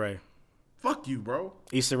 Issa Rae. Fuck you, bro.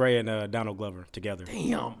 Issa Rae and Donald Glover together.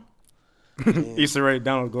 Damn. Issa Rae,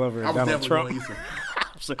 Donald Glover, I and was Donald definitely Trump. going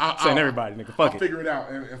Issa. Saying everybody, nigga. Fuck I'll it. figure it out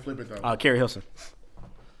and flip it though. Carrie Hilson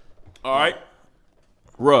All right.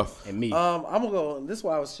 Rough. and me. I'm gonna go. This is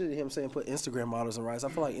why I was shitting him saying put Instagram models in rice. I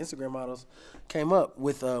feel like Instagram models came up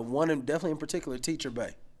with one and definitely in particular, Teacher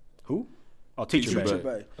Bay. Who? Oh, Teacher Teacher Bay.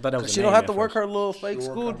 Bay. I thought that was 'Cause a she name don't have at to work first. her little fake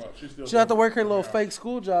She'll school. come up. She's still She don't have to doing work her it. little fake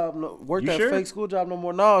school job. Work You that sure? fake school job no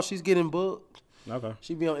more. No, she's getting booked. Okay.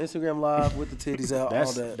 She be on Instagram Live with the titties out.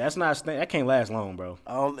 That's all that. that's not that can't last long, bro.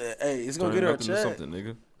 Hey, it's gonna Turn get her a nothing to check. something,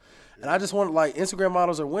 nigga. And I just want like Instagram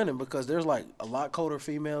models are winning because there's like a lot colder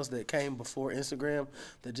females that came before Instagram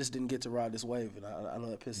that just didn't get to ride this wave, and I know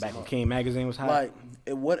that pisses Back me when off. King Magazine was hot, Like,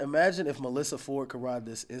 imagine if Melissa Ford could ride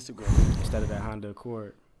this Instagram, instead of that Honda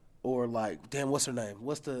Accord. or like, damn, what's her name?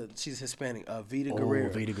 She's Hispanic, Vita Guerrero.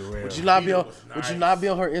 Vita Guerrero. Would you not be Vita on? was Would you nice. not be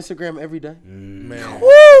on her Instagram every day? Man.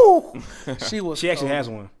 Woo! She was. She actually so- has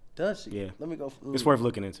one. Does she? Yeah. Let me go. It's worth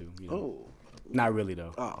looking into. You know? Oh. Not really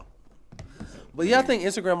though. Oh. But yeah, I think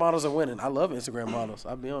Instagram models are winning. I love Instagram models.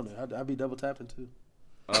 I'd be on it. I'd be double tapping too.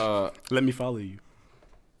 Let me follow you.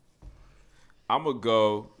 I'm gonna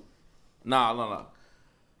go. Nah.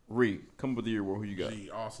 Reed, Come Up with the Year award. Who you got? Gee,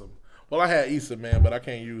 awesome. Well, I had Issa, man, but I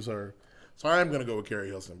can't use her. So I am going to go with Carrie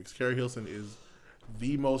Hilson because Carrie Hilson is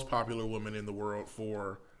the most popular woman in the world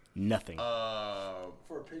for Nothing.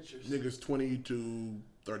 For pictures. Niggas 20 to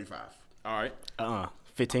 35. All right.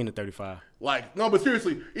 15 to 35. Like, no, but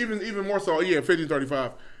seriously, even more so, 15 to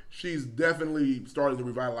 35, she's definitely starting to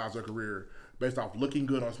revitalize her career based off looking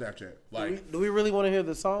good on Snapchat. Like, Do we really want to hear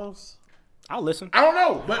the songs? I'll listen. I don't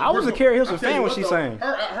know. But I was a Carrie Hilson fan when she sang.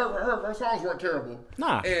 Her songs weren't terrible.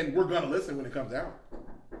 Nah. And we're going to listen when it comes out.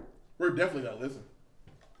 We're definitely going to listen.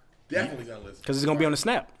 Definitely going to listen. Because it's going to be on the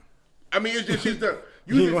Snap. I mean, it's just,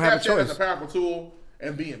 using Snapchat as a powerful tool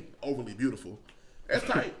and being overly beautiful. That's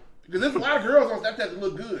tight. Because there's a lot of girls on Snapchat that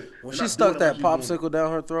look good. When she stuck that popsicle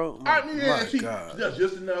down her throat, I mean, yeah, she God. does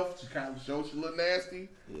just enough. She kind of shows she a little nasty,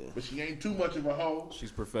 but she ain't too much of a hoe.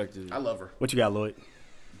 She's perfected. I love her. What you got, Lloyd?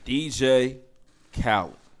 DJ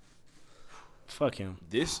Khaled. Fuck him.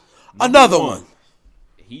 Another one.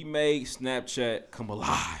 He made Snapchat come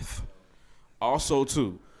alive. Also,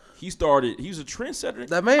 too, he was a trendsetter.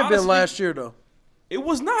 That may have been Honestly, last year though. It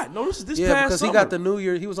was not. No, this is this Yeah, past because summer. he got the New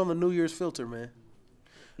Year. He was on the New Year's filter, man.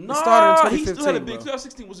 Nah, started in he still had a 2015, big. bro.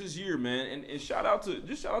 2016 was his year, man. And shout out to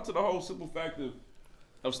the whole simple fact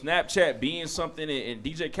of Snapchat being something and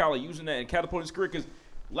DJ Khaled using that and catapulting his career. Because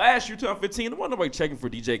last year, 2015, there wasn't nobody checking for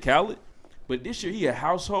DJ Khaled, but this year he a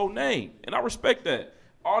household name, and I respect that.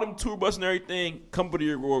 All them tour bus and everything, company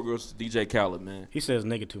reward goes to DJ Khaled, man. He says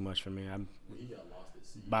nigga too much for me.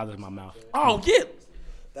 Bothers my mouth. Oh yeah,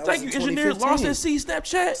 That thank you, was engineers. 2015. Lost that C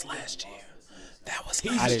Snapchat. Last year. That was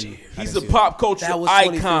I last didn't- year. He's a pop culture That was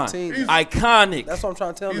icon, 2015. iconic. That's what I'm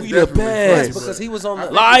trying to tell you. We He's the definitely best. Yes, because he was on the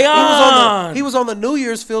Lion. He was on the New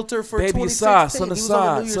Year's filter for Baby 2016. aside, son He was aside,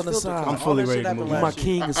 on the New Year's son filter, aside. 'cause I'm all fully that ready shit to happened move. last My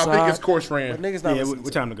year. king I aside. think it's course ran. But niggas not Yeah, listening what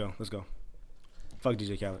to time to go? Let's go. Fuck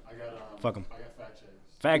DJ Khaled. Fuck him. I got fact checks.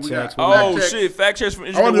 Fact We checks. got- Oh Fact check. shit! Fact checks from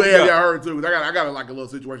I want to do engineer. AFI heard too. 'Cause I got like a little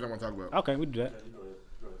situation I want to talk about. Okay, we do that.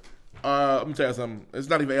 Let me tell you something. It's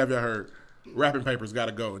not even AFI heard. Wrapping paper's got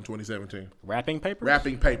to go in 2017. Wrapping paper?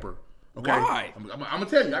 Wrapping paper. Okay. Why? I'm gonna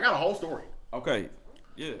tell you. I got a whole story. Okay.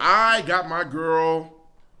 Yeah. I got my girl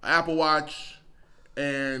an Apple Watch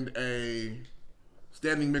and a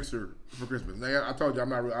standing mixer for Christmas. Now, I told you I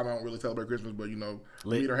don't really celebrate Christmas, but we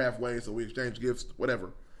meet her halfway, so we exchange gifts, whatever.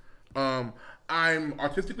 I'm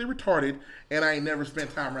artistically retarded, and I ain't never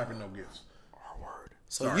spent time wrapping no gifts.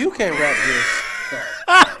 So you can't rap this.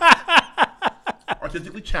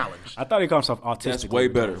 Artistically challenged. I thought he called himself autistic. That's way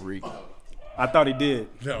better, Reek. I thought he did.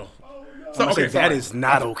 No. So, okay, that sorry. is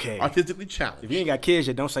not okay. Artistically challenged. If you ain't got kids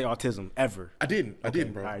yet, don't say autism ever. I didn't,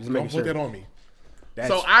 bro. All right, just Don't making put sure. that on me. That's,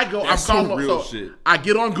 So I go, I'm that's some calling real so shit. I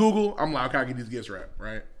get on Google. I'm like, okay, I get these gifts wrapped,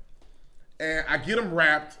 right? And I get them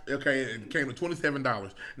wrapped. Okay, it came to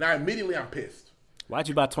 $27. Now immediately I'm pissed, why'd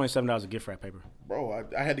you buy $27 of gift wrap paper? bro.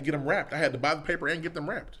 I had to get them wrapped. I had to buy the paper and get them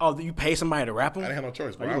wrapped. Oh, you pay somebody to wrap them? I didn't have no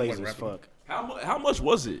choice, bro. Oh, I you wasn't lazy as wrapping fuck. How much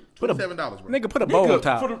was it? $27, bro. Nigga, put a bow on Nigga,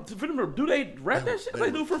 top. for them, do they wrap that shit?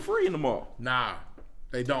 They do it for free in the mall. Nah,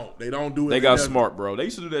 they don't. They don't do it. They got doesn't- smart, bro. They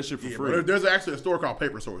used to do that shit for Yeah, free. bro. There's actually a store called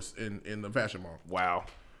Paper Source in the fashion mall. Wow.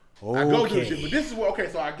 I go do the shit, but this is what. Okay,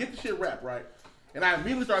 so I get the shit wrapped, right? And I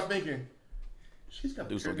immediately start thinking, she's gonna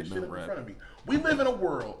Dudes tear don't this get shit up nothing in front of me. We live in a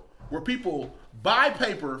world where people buy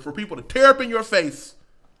paper for people to tear up in your face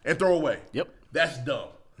and throw away. Yep. That's dumb.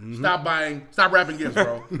 Stop wrapping gifts,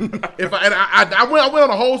 bro. I went on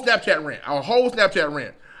a whole Snapchat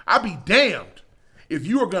rant. I'd be damned if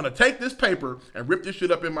you are gonna take this paper and rip this shit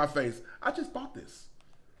up in my face. I just bought this.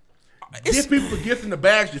 Give people the gifts in the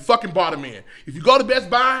bags you fucking bought them in. If you go to Best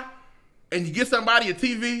Buy and you get somebody a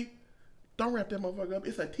TV, don't wrap that motherfucker up.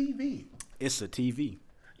 It's a TV. It's a TV. You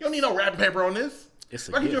don't need no wrapping paper on this. It's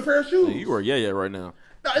a If I get you a gift. pair of shoes. You are yeah right now.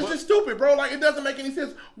 No, it's just stupid, bro. Like, it doesn't make any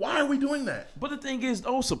sense. Why are we doing that? But the thing is,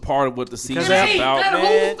 those are part of what the season's It ain't. about, That-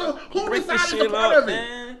 man. who Break the decided the shit part up, of it?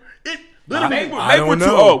 man. It literally. Maybe I we're don't too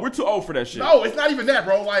know. old. We're too old for that shit. No, it's not even that,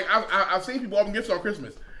 bro. Like, I've seen people open gifts on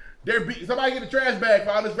Christmas. Somebody get a trash bag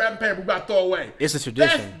for all this wrapping paper we about to throw away. It's a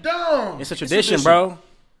tradition. That's dumb. It's a tradition, bro.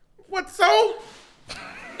 What so?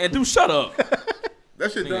 And dude, shut up.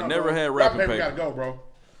 That shit Nigga dumb, never bro. had wrapping paper. paper. Gotta go, bro.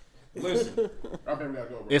 Listen. Wrapping paper gotta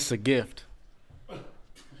go, bro. It's a gift.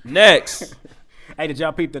 Next. Hey, did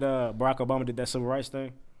y'all peep that Barack Obama did that civil rights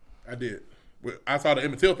thing? I did. I saw the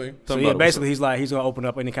Emmett Till thing. So Talking yeah, about basically he's gonna open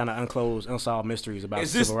up any kind of unclosed, unsolved mysteries about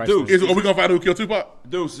Is the this civil rights dude- thing. Are we gonna find out who killed Tupac?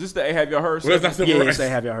 Dude, this the have y'all heard? Well, that's not civil Yeah, rights. say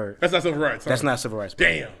have y'all heard? That's not civil rights. That's huh? not civil rights. bro.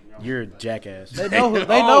 Damn. You're a jackass. They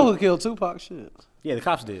know who killed Tupac. Shit. Yeah, the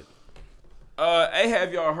cops did. Hey,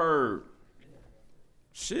 have y'all heard?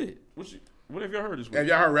 Shit. What have y'all heard this week? Have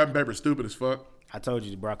y'all heard wrapping paper stupid as fuck? I told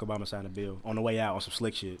you Barack Obama signed a bill on the way out on some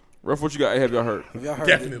slick shit. Ruff, what you got? Hey, have y'all heard? Have y'all heard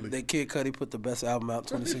Definitely. that Kid Cudi put the best album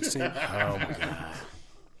out in 2016? Oh my god.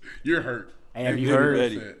 You're hurt. Hey, have you Get heard?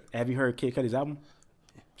 ready. Have you heard Kid Cudi's album?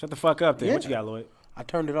 Shut the fuck up, then. Yeah. What you got, Lloyd? I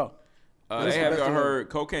turned it off. Hey, have y'all heard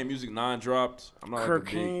Cocaine Music 9 dropped? I'm not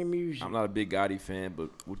Cocaine Music. I'm not a big Gotti fan, but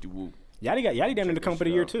whoop-de-whoop. Yachty down in the that come for the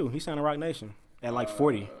shit year out. too. He signed to Rock Nation at like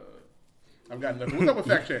 40. I've got nothing. What's up with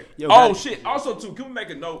fact check? Yo, Oh Gotti- shit! Also, too, can we make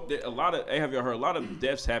a note that have y'all heard? A lot of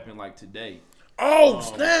deaths happen like today. Oh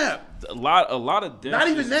snap! A lot of deaths. Not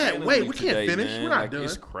even just that. randomly Wait, we can't today, finish. man. We're not like, done.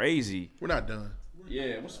 It's crazy. We're not done.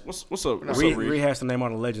 Yeah. What's up? What's Reed up, Reed? Reed has to name all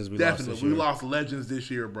the legends we lost Definitely, this we year. lost legends this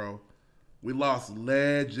year, bro. We lost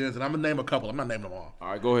legends, and I'm gonna name a couple. I'm not naming them all. All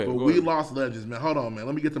right, go ahead. But go we ahead. lost legends, man. Hold on, man.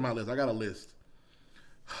 Let me get to my list. I got a list.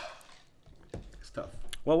 It's tough.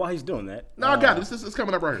 Well, while he's doing that, No, I got it. It's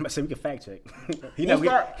coming up right I here. said we can fact check. he We'll don't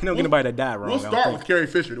start- get anybody that died wrong. We'll I don't start think. with Carrie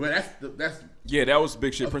Fisher. Wait, that's Yeah, that was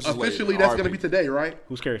big shit. Princess Leia. officially that's gonna RIP. be today, right?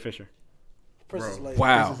 Who's Carrie Fisher? Princess Leia.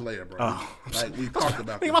 Wow. Princess Leia, bro. Like we talked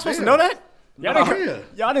about. Am I supposed to Damn. know that? Yeah.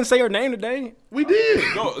 Y'all didn't say her name today. We did.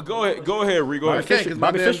 Go ahead, Reed. Go I ahead. can't because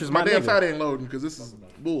Bobby Fischer's my my damn nigga. side ain't loading because this is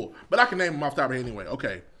bull. But I can name them off the top of my head anyway.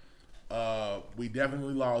 Okay. We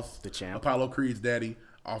definitely lost The champ. Apollo Creed's daddy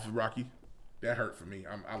off of Rocky. That hurt for me.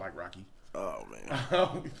 I like Rocky. Oh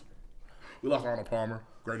man. We lost Arnold Palmer.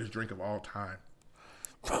 Greatest drink of all time.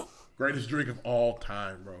 Greatest drink of all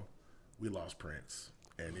time, bro. We lost Prince.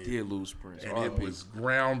 And it, Did lose Prince. and RIP. it was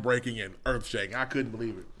groundbreaking and earth shaking. I couldn't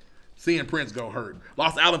believe it. Seeing Prince go hurt.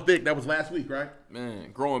 Lost Alan Thicke. That was last week, right?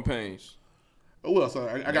 Man, growing pains. Oh, well,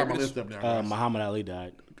 sorry. I got my list up now. guys. Muhammad Ali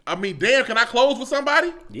died. I mean, damn, can I close with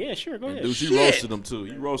somebody? Yeah, sure. Go ahead. Dude, you Shit. roasted him too.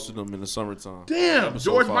 You roasted him in the summertime. Damn, Episode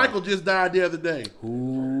George 5. Michael just died the other day.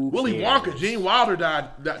 Who Willy cares? Wonka, Gene Wilder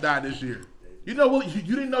died this year. You know, you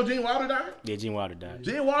didn't know Gene Wilder died? Yeah, Gene Wilder died.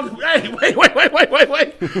 Gene Wilder, hey, wait.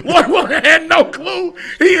 Lloyd Willer had no clue.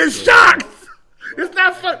 He is shocked. It's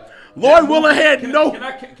not fun. Lloyd Willer had no.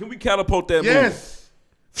 Can we catapult that movie? Yes.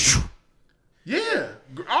 Yeah,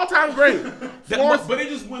 all time great. Florence, But it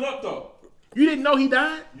just went up though. you didn't know he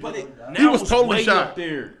died? But it, now He was it's totally way shocked. up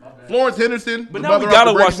there. Florence Henderson, the now mother we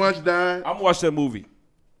gotta of the Brady watch- Bunch, died. I'm gonna watch that movie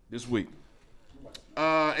this week.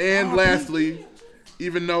 And lastly,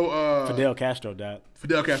 even though Fidel Castro died.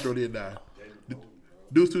 Fidel Castro did die.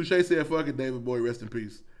 Deuce Touche said, "Fuck it, David Boy, rest in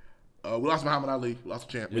peace." We lost Muhammad Ali, we lost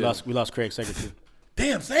the champ. We lost Craig Sager too.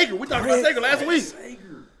 Damn, Sager. We talked about Sager last week.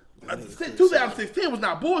 2016 was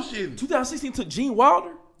not bullshitting. 2016 took Gene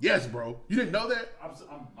Wilder. Yes, bro. You didn't know that? I'm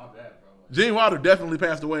my bad, bro. Gene Wilder definitely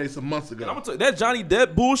passed away some months ago. I'm gonna tell you, that Johnny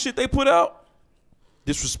Depp bullshit they put out,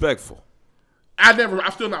 disrespectful.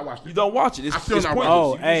 I've still not watched You it. don't watch it. It's, I'm still it's not pointless.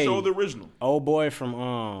 watching it. You can Oh, show hey. the original. Old boy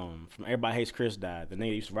from Everybody Hates Chris died. The nigga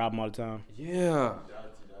that used to rob him all the time. Yeah.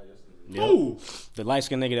 Ooh. The light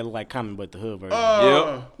skinned nigga that looked like Common but the hood version.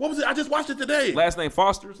 Yep. What was it? I just watched it today. Last name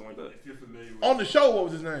Foster or something like that. On the show, what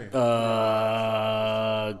was his name?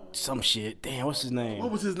 Some shit. Damn, what's his name?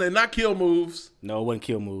 What was his name? Not Kill Moves. No, it wasn't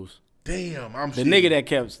Kill Moves. Damn, I'm The shitting. nigga that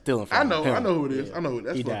kept stealing from I him. know Him. who it is. Yeah. I know who.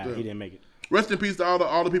 That's He fucked died. up. He didn't make it. Rest in peace to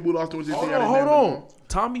all the people who lost 2016. Hold on.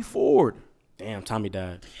 Tommy Ford. Damn, Tommy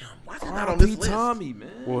died. Why is he not on this R.I.P. list? Tommy,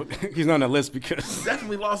 man. Well, he's not on the list because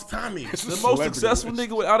Definitely lost Tommy. The most successful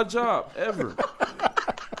nigga without a job ever.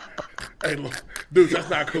 Hey, look, dude, that's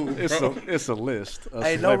not cool, bro. it's a list. of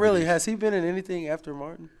Hey, no, celebrities. really, has he been in anything after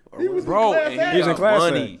Martin? Or He was Bro, in and class he was in got class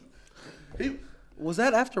money. He, was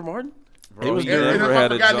that after Martin? Bro, was he good. never And if I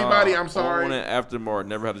had a forgot job. anybody, I'm sorry. On and after Martin,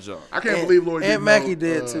 never had a job. I can't believe Lloyd Aunt didn't Mackie know,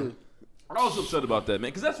 did too. I was upset about that,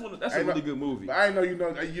 man, because that's a I know- really good movie. But I didn't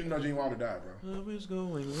know you didn't know Gene Wilder died, bro.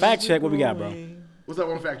 Fact check. What we got, bro? What's up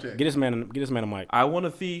on fact check? Get this man a mic. I want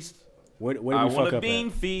to feast. Where did I we want fuck a up bean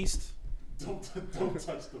at? feast. Don't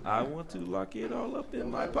touch the. I want to lock it all up in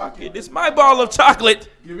my pocket. It's my ball of chocolate.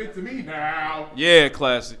 Give it to me now. Yeah,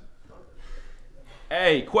 classic.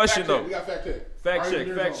 Hey, question Fact check. though. We got fact check. Fact Our check.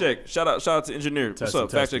 engineer's Fact on. check. Shout out to engineer. What's Testing,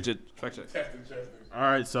 up? Fact testing. check. Fact check. Testing. All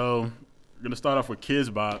right, so we're gonna start off with Kids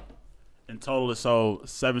Bop. In total, it sold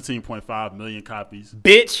 17.5 million copies.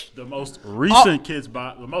 Bitch. The most recent Kids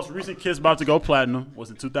Bop to go platinum was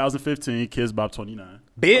in 2015. Kids Bop 29,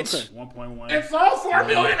 Bitch. 1.1. It sold 4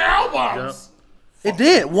 million albums. It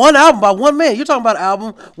did. One album by one man. You're talking about an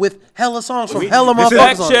album with hella songs from hella This is- motherfuckers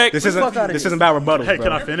Fact on check. it. This Get the fuck isn't outta this here. isn't about rebuttals, Hey, bro.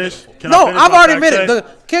 can I finish? No, I've already admitted. The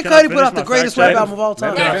Kid Cudi put out the greatest rap album of all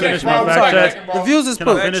time. Can I finish my I'm fact sorry, check? Mac, The views is Can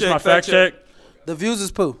I poo. finish check, my fact fact check? The views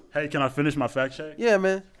is poo. Hey, can I finish my fact check? Yeah,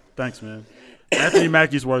 man. Thanks, man. Anthony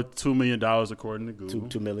Mackie's worth $2 million according to Google.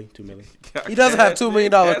 2 million. He doesn't have $2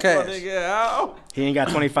 million That's cash. my nigga out. He ain't got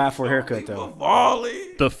 25 for a haircut though.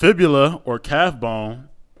 Volley. The fibula or calf bone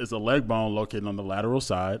is a leg bone located on the lateral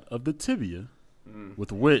side of the tibia.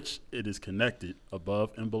 with which it is connected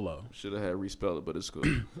above and below. Should have had respelled it, but it's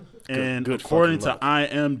good. And good according to fucking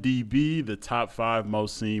IMDb, the top 5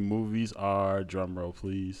 most seen movies are, drumroll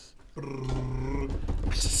please,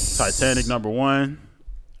 Titanic number 1,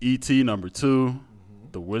 E.T. number 2,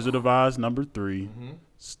 The Wizard of Oz number 3,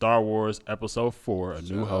 Star Wars Episode 4, A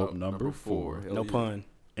New Hope number 4, No pun.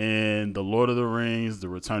 and The Lord of the Rings, The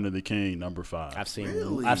Return of the King number 5. I've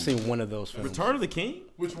seen one of those films. Return of the King?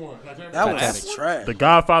 Which one? That was trash. The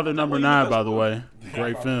Godfather number 9, by the way,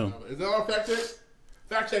 great film. Is that our fact checks?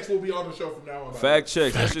 Fact checks will be on the show from now on. Fact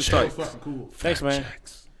checks. That's just That tight. was fucking cool. Thanks, man.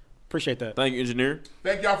 Appreciate that. Thank you, engineer.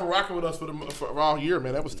 Thank y'all for rocking with us for all year,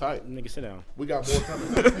 man. That was tight. Nigga, sit down. We got more coming.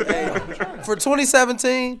 For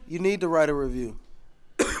 2017, you need to write a review.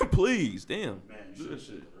 Please, damn. Do that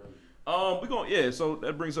shit. So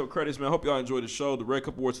that brings up credits, man. Hope y'all enjoyed the show. The Red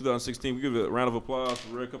Cup Awards 2016. We give it a round of applause for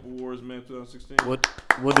the Red Cup Awards, man, 2016.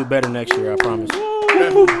 We'll do better next year, I promise.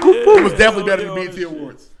 It was definitely better than BET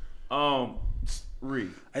Awards.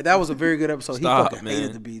 Reed. Hey, that was a very good episode. Stop, He fucking man.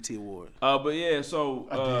 hated the BET Award.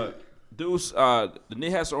 Deuce, the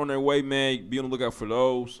knit hats are on their way, man. Be on the lookout for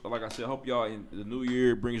those. Like I said, hope y'all in the new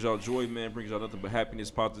year brings y'all joy, man. Brings y'all nothing but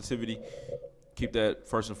happiness, positivity. Keep that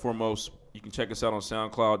first and foremost. You can check us out on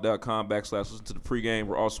SoundCloud.com/listen to the pregame.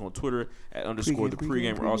 We're also on Twitter @ _the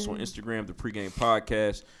pregame. We're also on Instagram, the pregame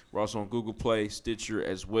podcast. We're also on Google Play, Stitcher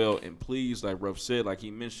as well. And please, like Ruff said, like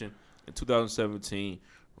he mentioned, in 2017,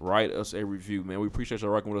 write us a review, man. We appreciate y'all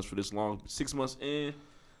rocking with us for this long, 6 months in.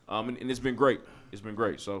 And it's been great. It's been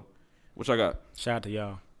great. So, what y'all got? Shout out to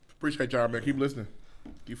y'all. Appreciate y'all, man. Keep listening.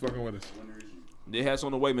 Keep fucking with us. Knit hats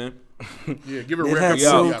on the way, man. Yeah, give it a It record. has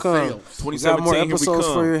soon come. 2017, We got more here we episodes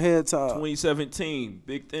come. for your head top. 2017,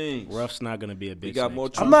 big things. Ruff's not gonna be a bitch. We got more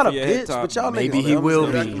next truth I'm not a for your head bitch, top. but y'all Maybe niggas he love will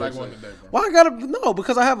me. be. Actually like one today, bro. Why I gotta no?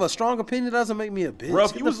 Because I have a strong opinion doesn't make me a bitch.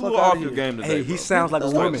 Ruff, Get you the was a fuck little outta off your here. game today, Hey, he bro. sounds like a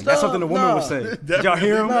That's woman. not- That's something a woman nah. would say. Did y'all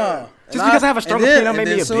hear him? Nah. Just because I have a strong opinion, don't make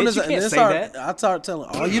me a soon bitch. as You I- can't and say then that. I start telling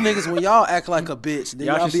all you niggas when y'all act like a bitch, then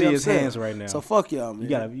Y'all y'all should be see upset. his hands right now. So fuck y'all,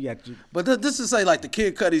 man. You got. But this is say like the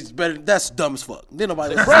Kid Cudi's better. That's dumb as fuck. Didn't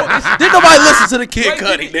nobody listen to the Kid Drake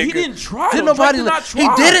Cudi, didn't- nigga. he didn't try, Didn't though. nobody Drake did not He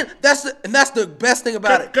try. didn't. That's the best thing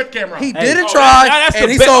about it. Cut camera. He Hey. didn't Oh, try, that's the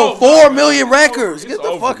and he best- sold oh, 4 million records. it's Get the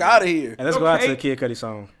over, fuck man. out of here. And let's go out to Okay. the Kid Cudi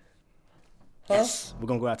song. Huh? We're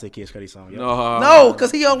gonna go out to the Kid Cudi song. Yo. No, because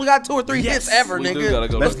he only got 2 or 3 hits ever, We do nigga. gotta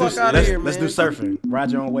go. Get the fuck out of here, man. Let's do surfing.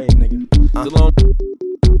 Ride your own wave, nigga. Still on.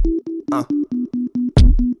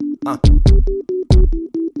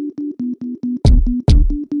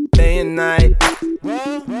 Day and night,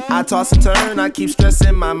 I toss and turn, I keep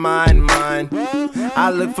stressing my mind.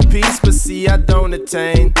 I look for peace, but see I don't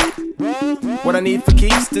attain what I need for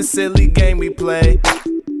keeps this silly game we play.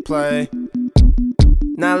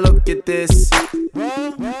 Now look at this,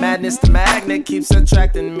 madness the magnet keeps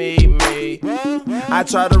attracting me. I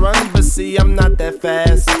try to run, but see I'm not that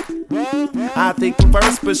fast. I think I'm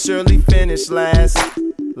first, but surely finish last.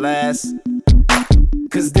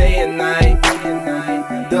 Cause day and night,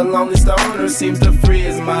 the lonely stoner seems to free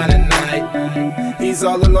his mind at night. He's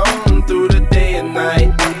all alone through the day and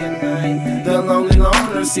night. The lonely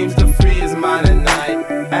loner seems to free his mind at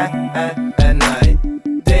night. At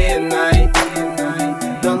night, day and night.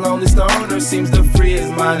 The lonely stoner seems to free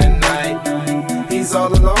his mind at night. He's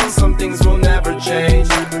all alone, some things will never change.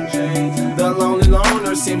 The lonely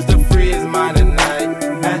loner seems to free his mind at night.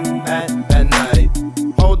 At night,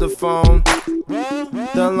 hold the phone.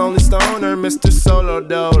 The lonely stoner, Mr. Solo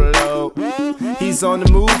Dolo. He's on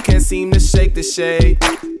the move, can't seem to shake the shade.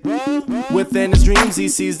 Within his dreams, he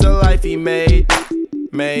sees the life he made.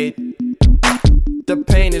 The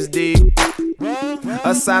pain is deep.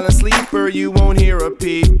 A silent sleeper, you won't hear a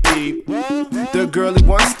peep. The girl he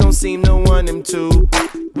wants don't seem to want him to.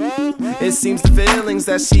 It seems the feelings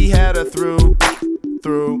that she had her through.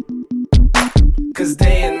 Cause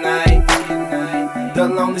day and night, the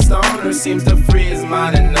lonely stoner seems to free his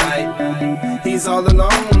mind at night. He's all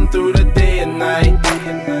alone through the day and night.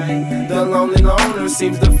 The lonely loner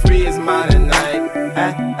seems to free his mind at night.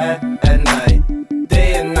 At night,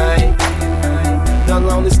 day and night. The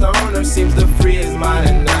lonely stoner seems to free his mind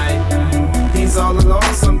at night. He's all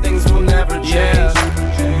alone, some things will never change.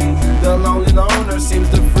 The lonely loner seems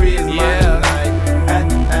to free his mind at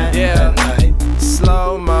night. At night,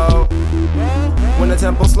 slow-mo. When the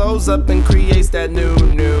tempo slows up and creates that new.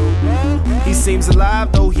 He seems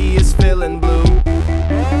alive though he is feeling blue.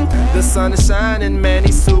 The sun is shining, man,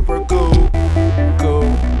 he's super cool.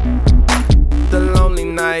 The lonely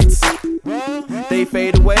nights, they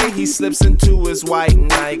fade away, he slips into his white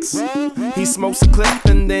Nikes. He smokes a clip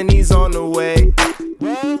and then he's on the way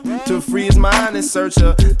To free his mind and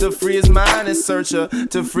searcher, to free his mind and searcher,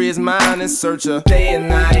 to free his mind and searcher. Day and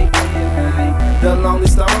night, the lonely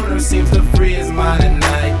stoner seems to free his mind at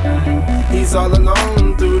night. He's all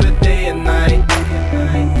alone through the day and night.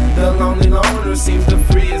 The lonely loner seems to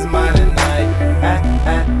free his mind at night.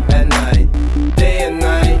 At night, day and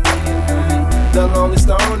night. The lonely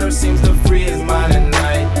stoner seems to free his mind at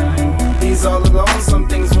night. He's all alone, some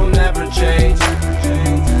things will never change.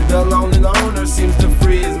 The lonely loner seems to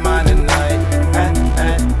free his mind at night. At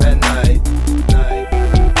night. At night.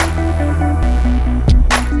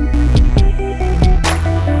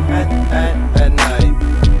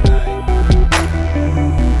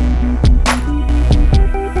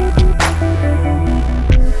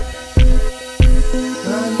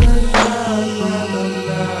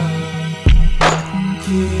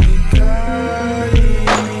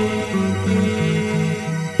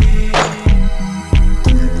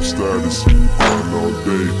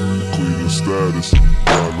 Status,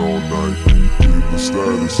 grind all night. Cleveland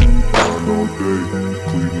status, grind all day.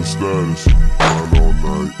 Cleveland status, grind all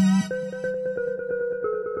night.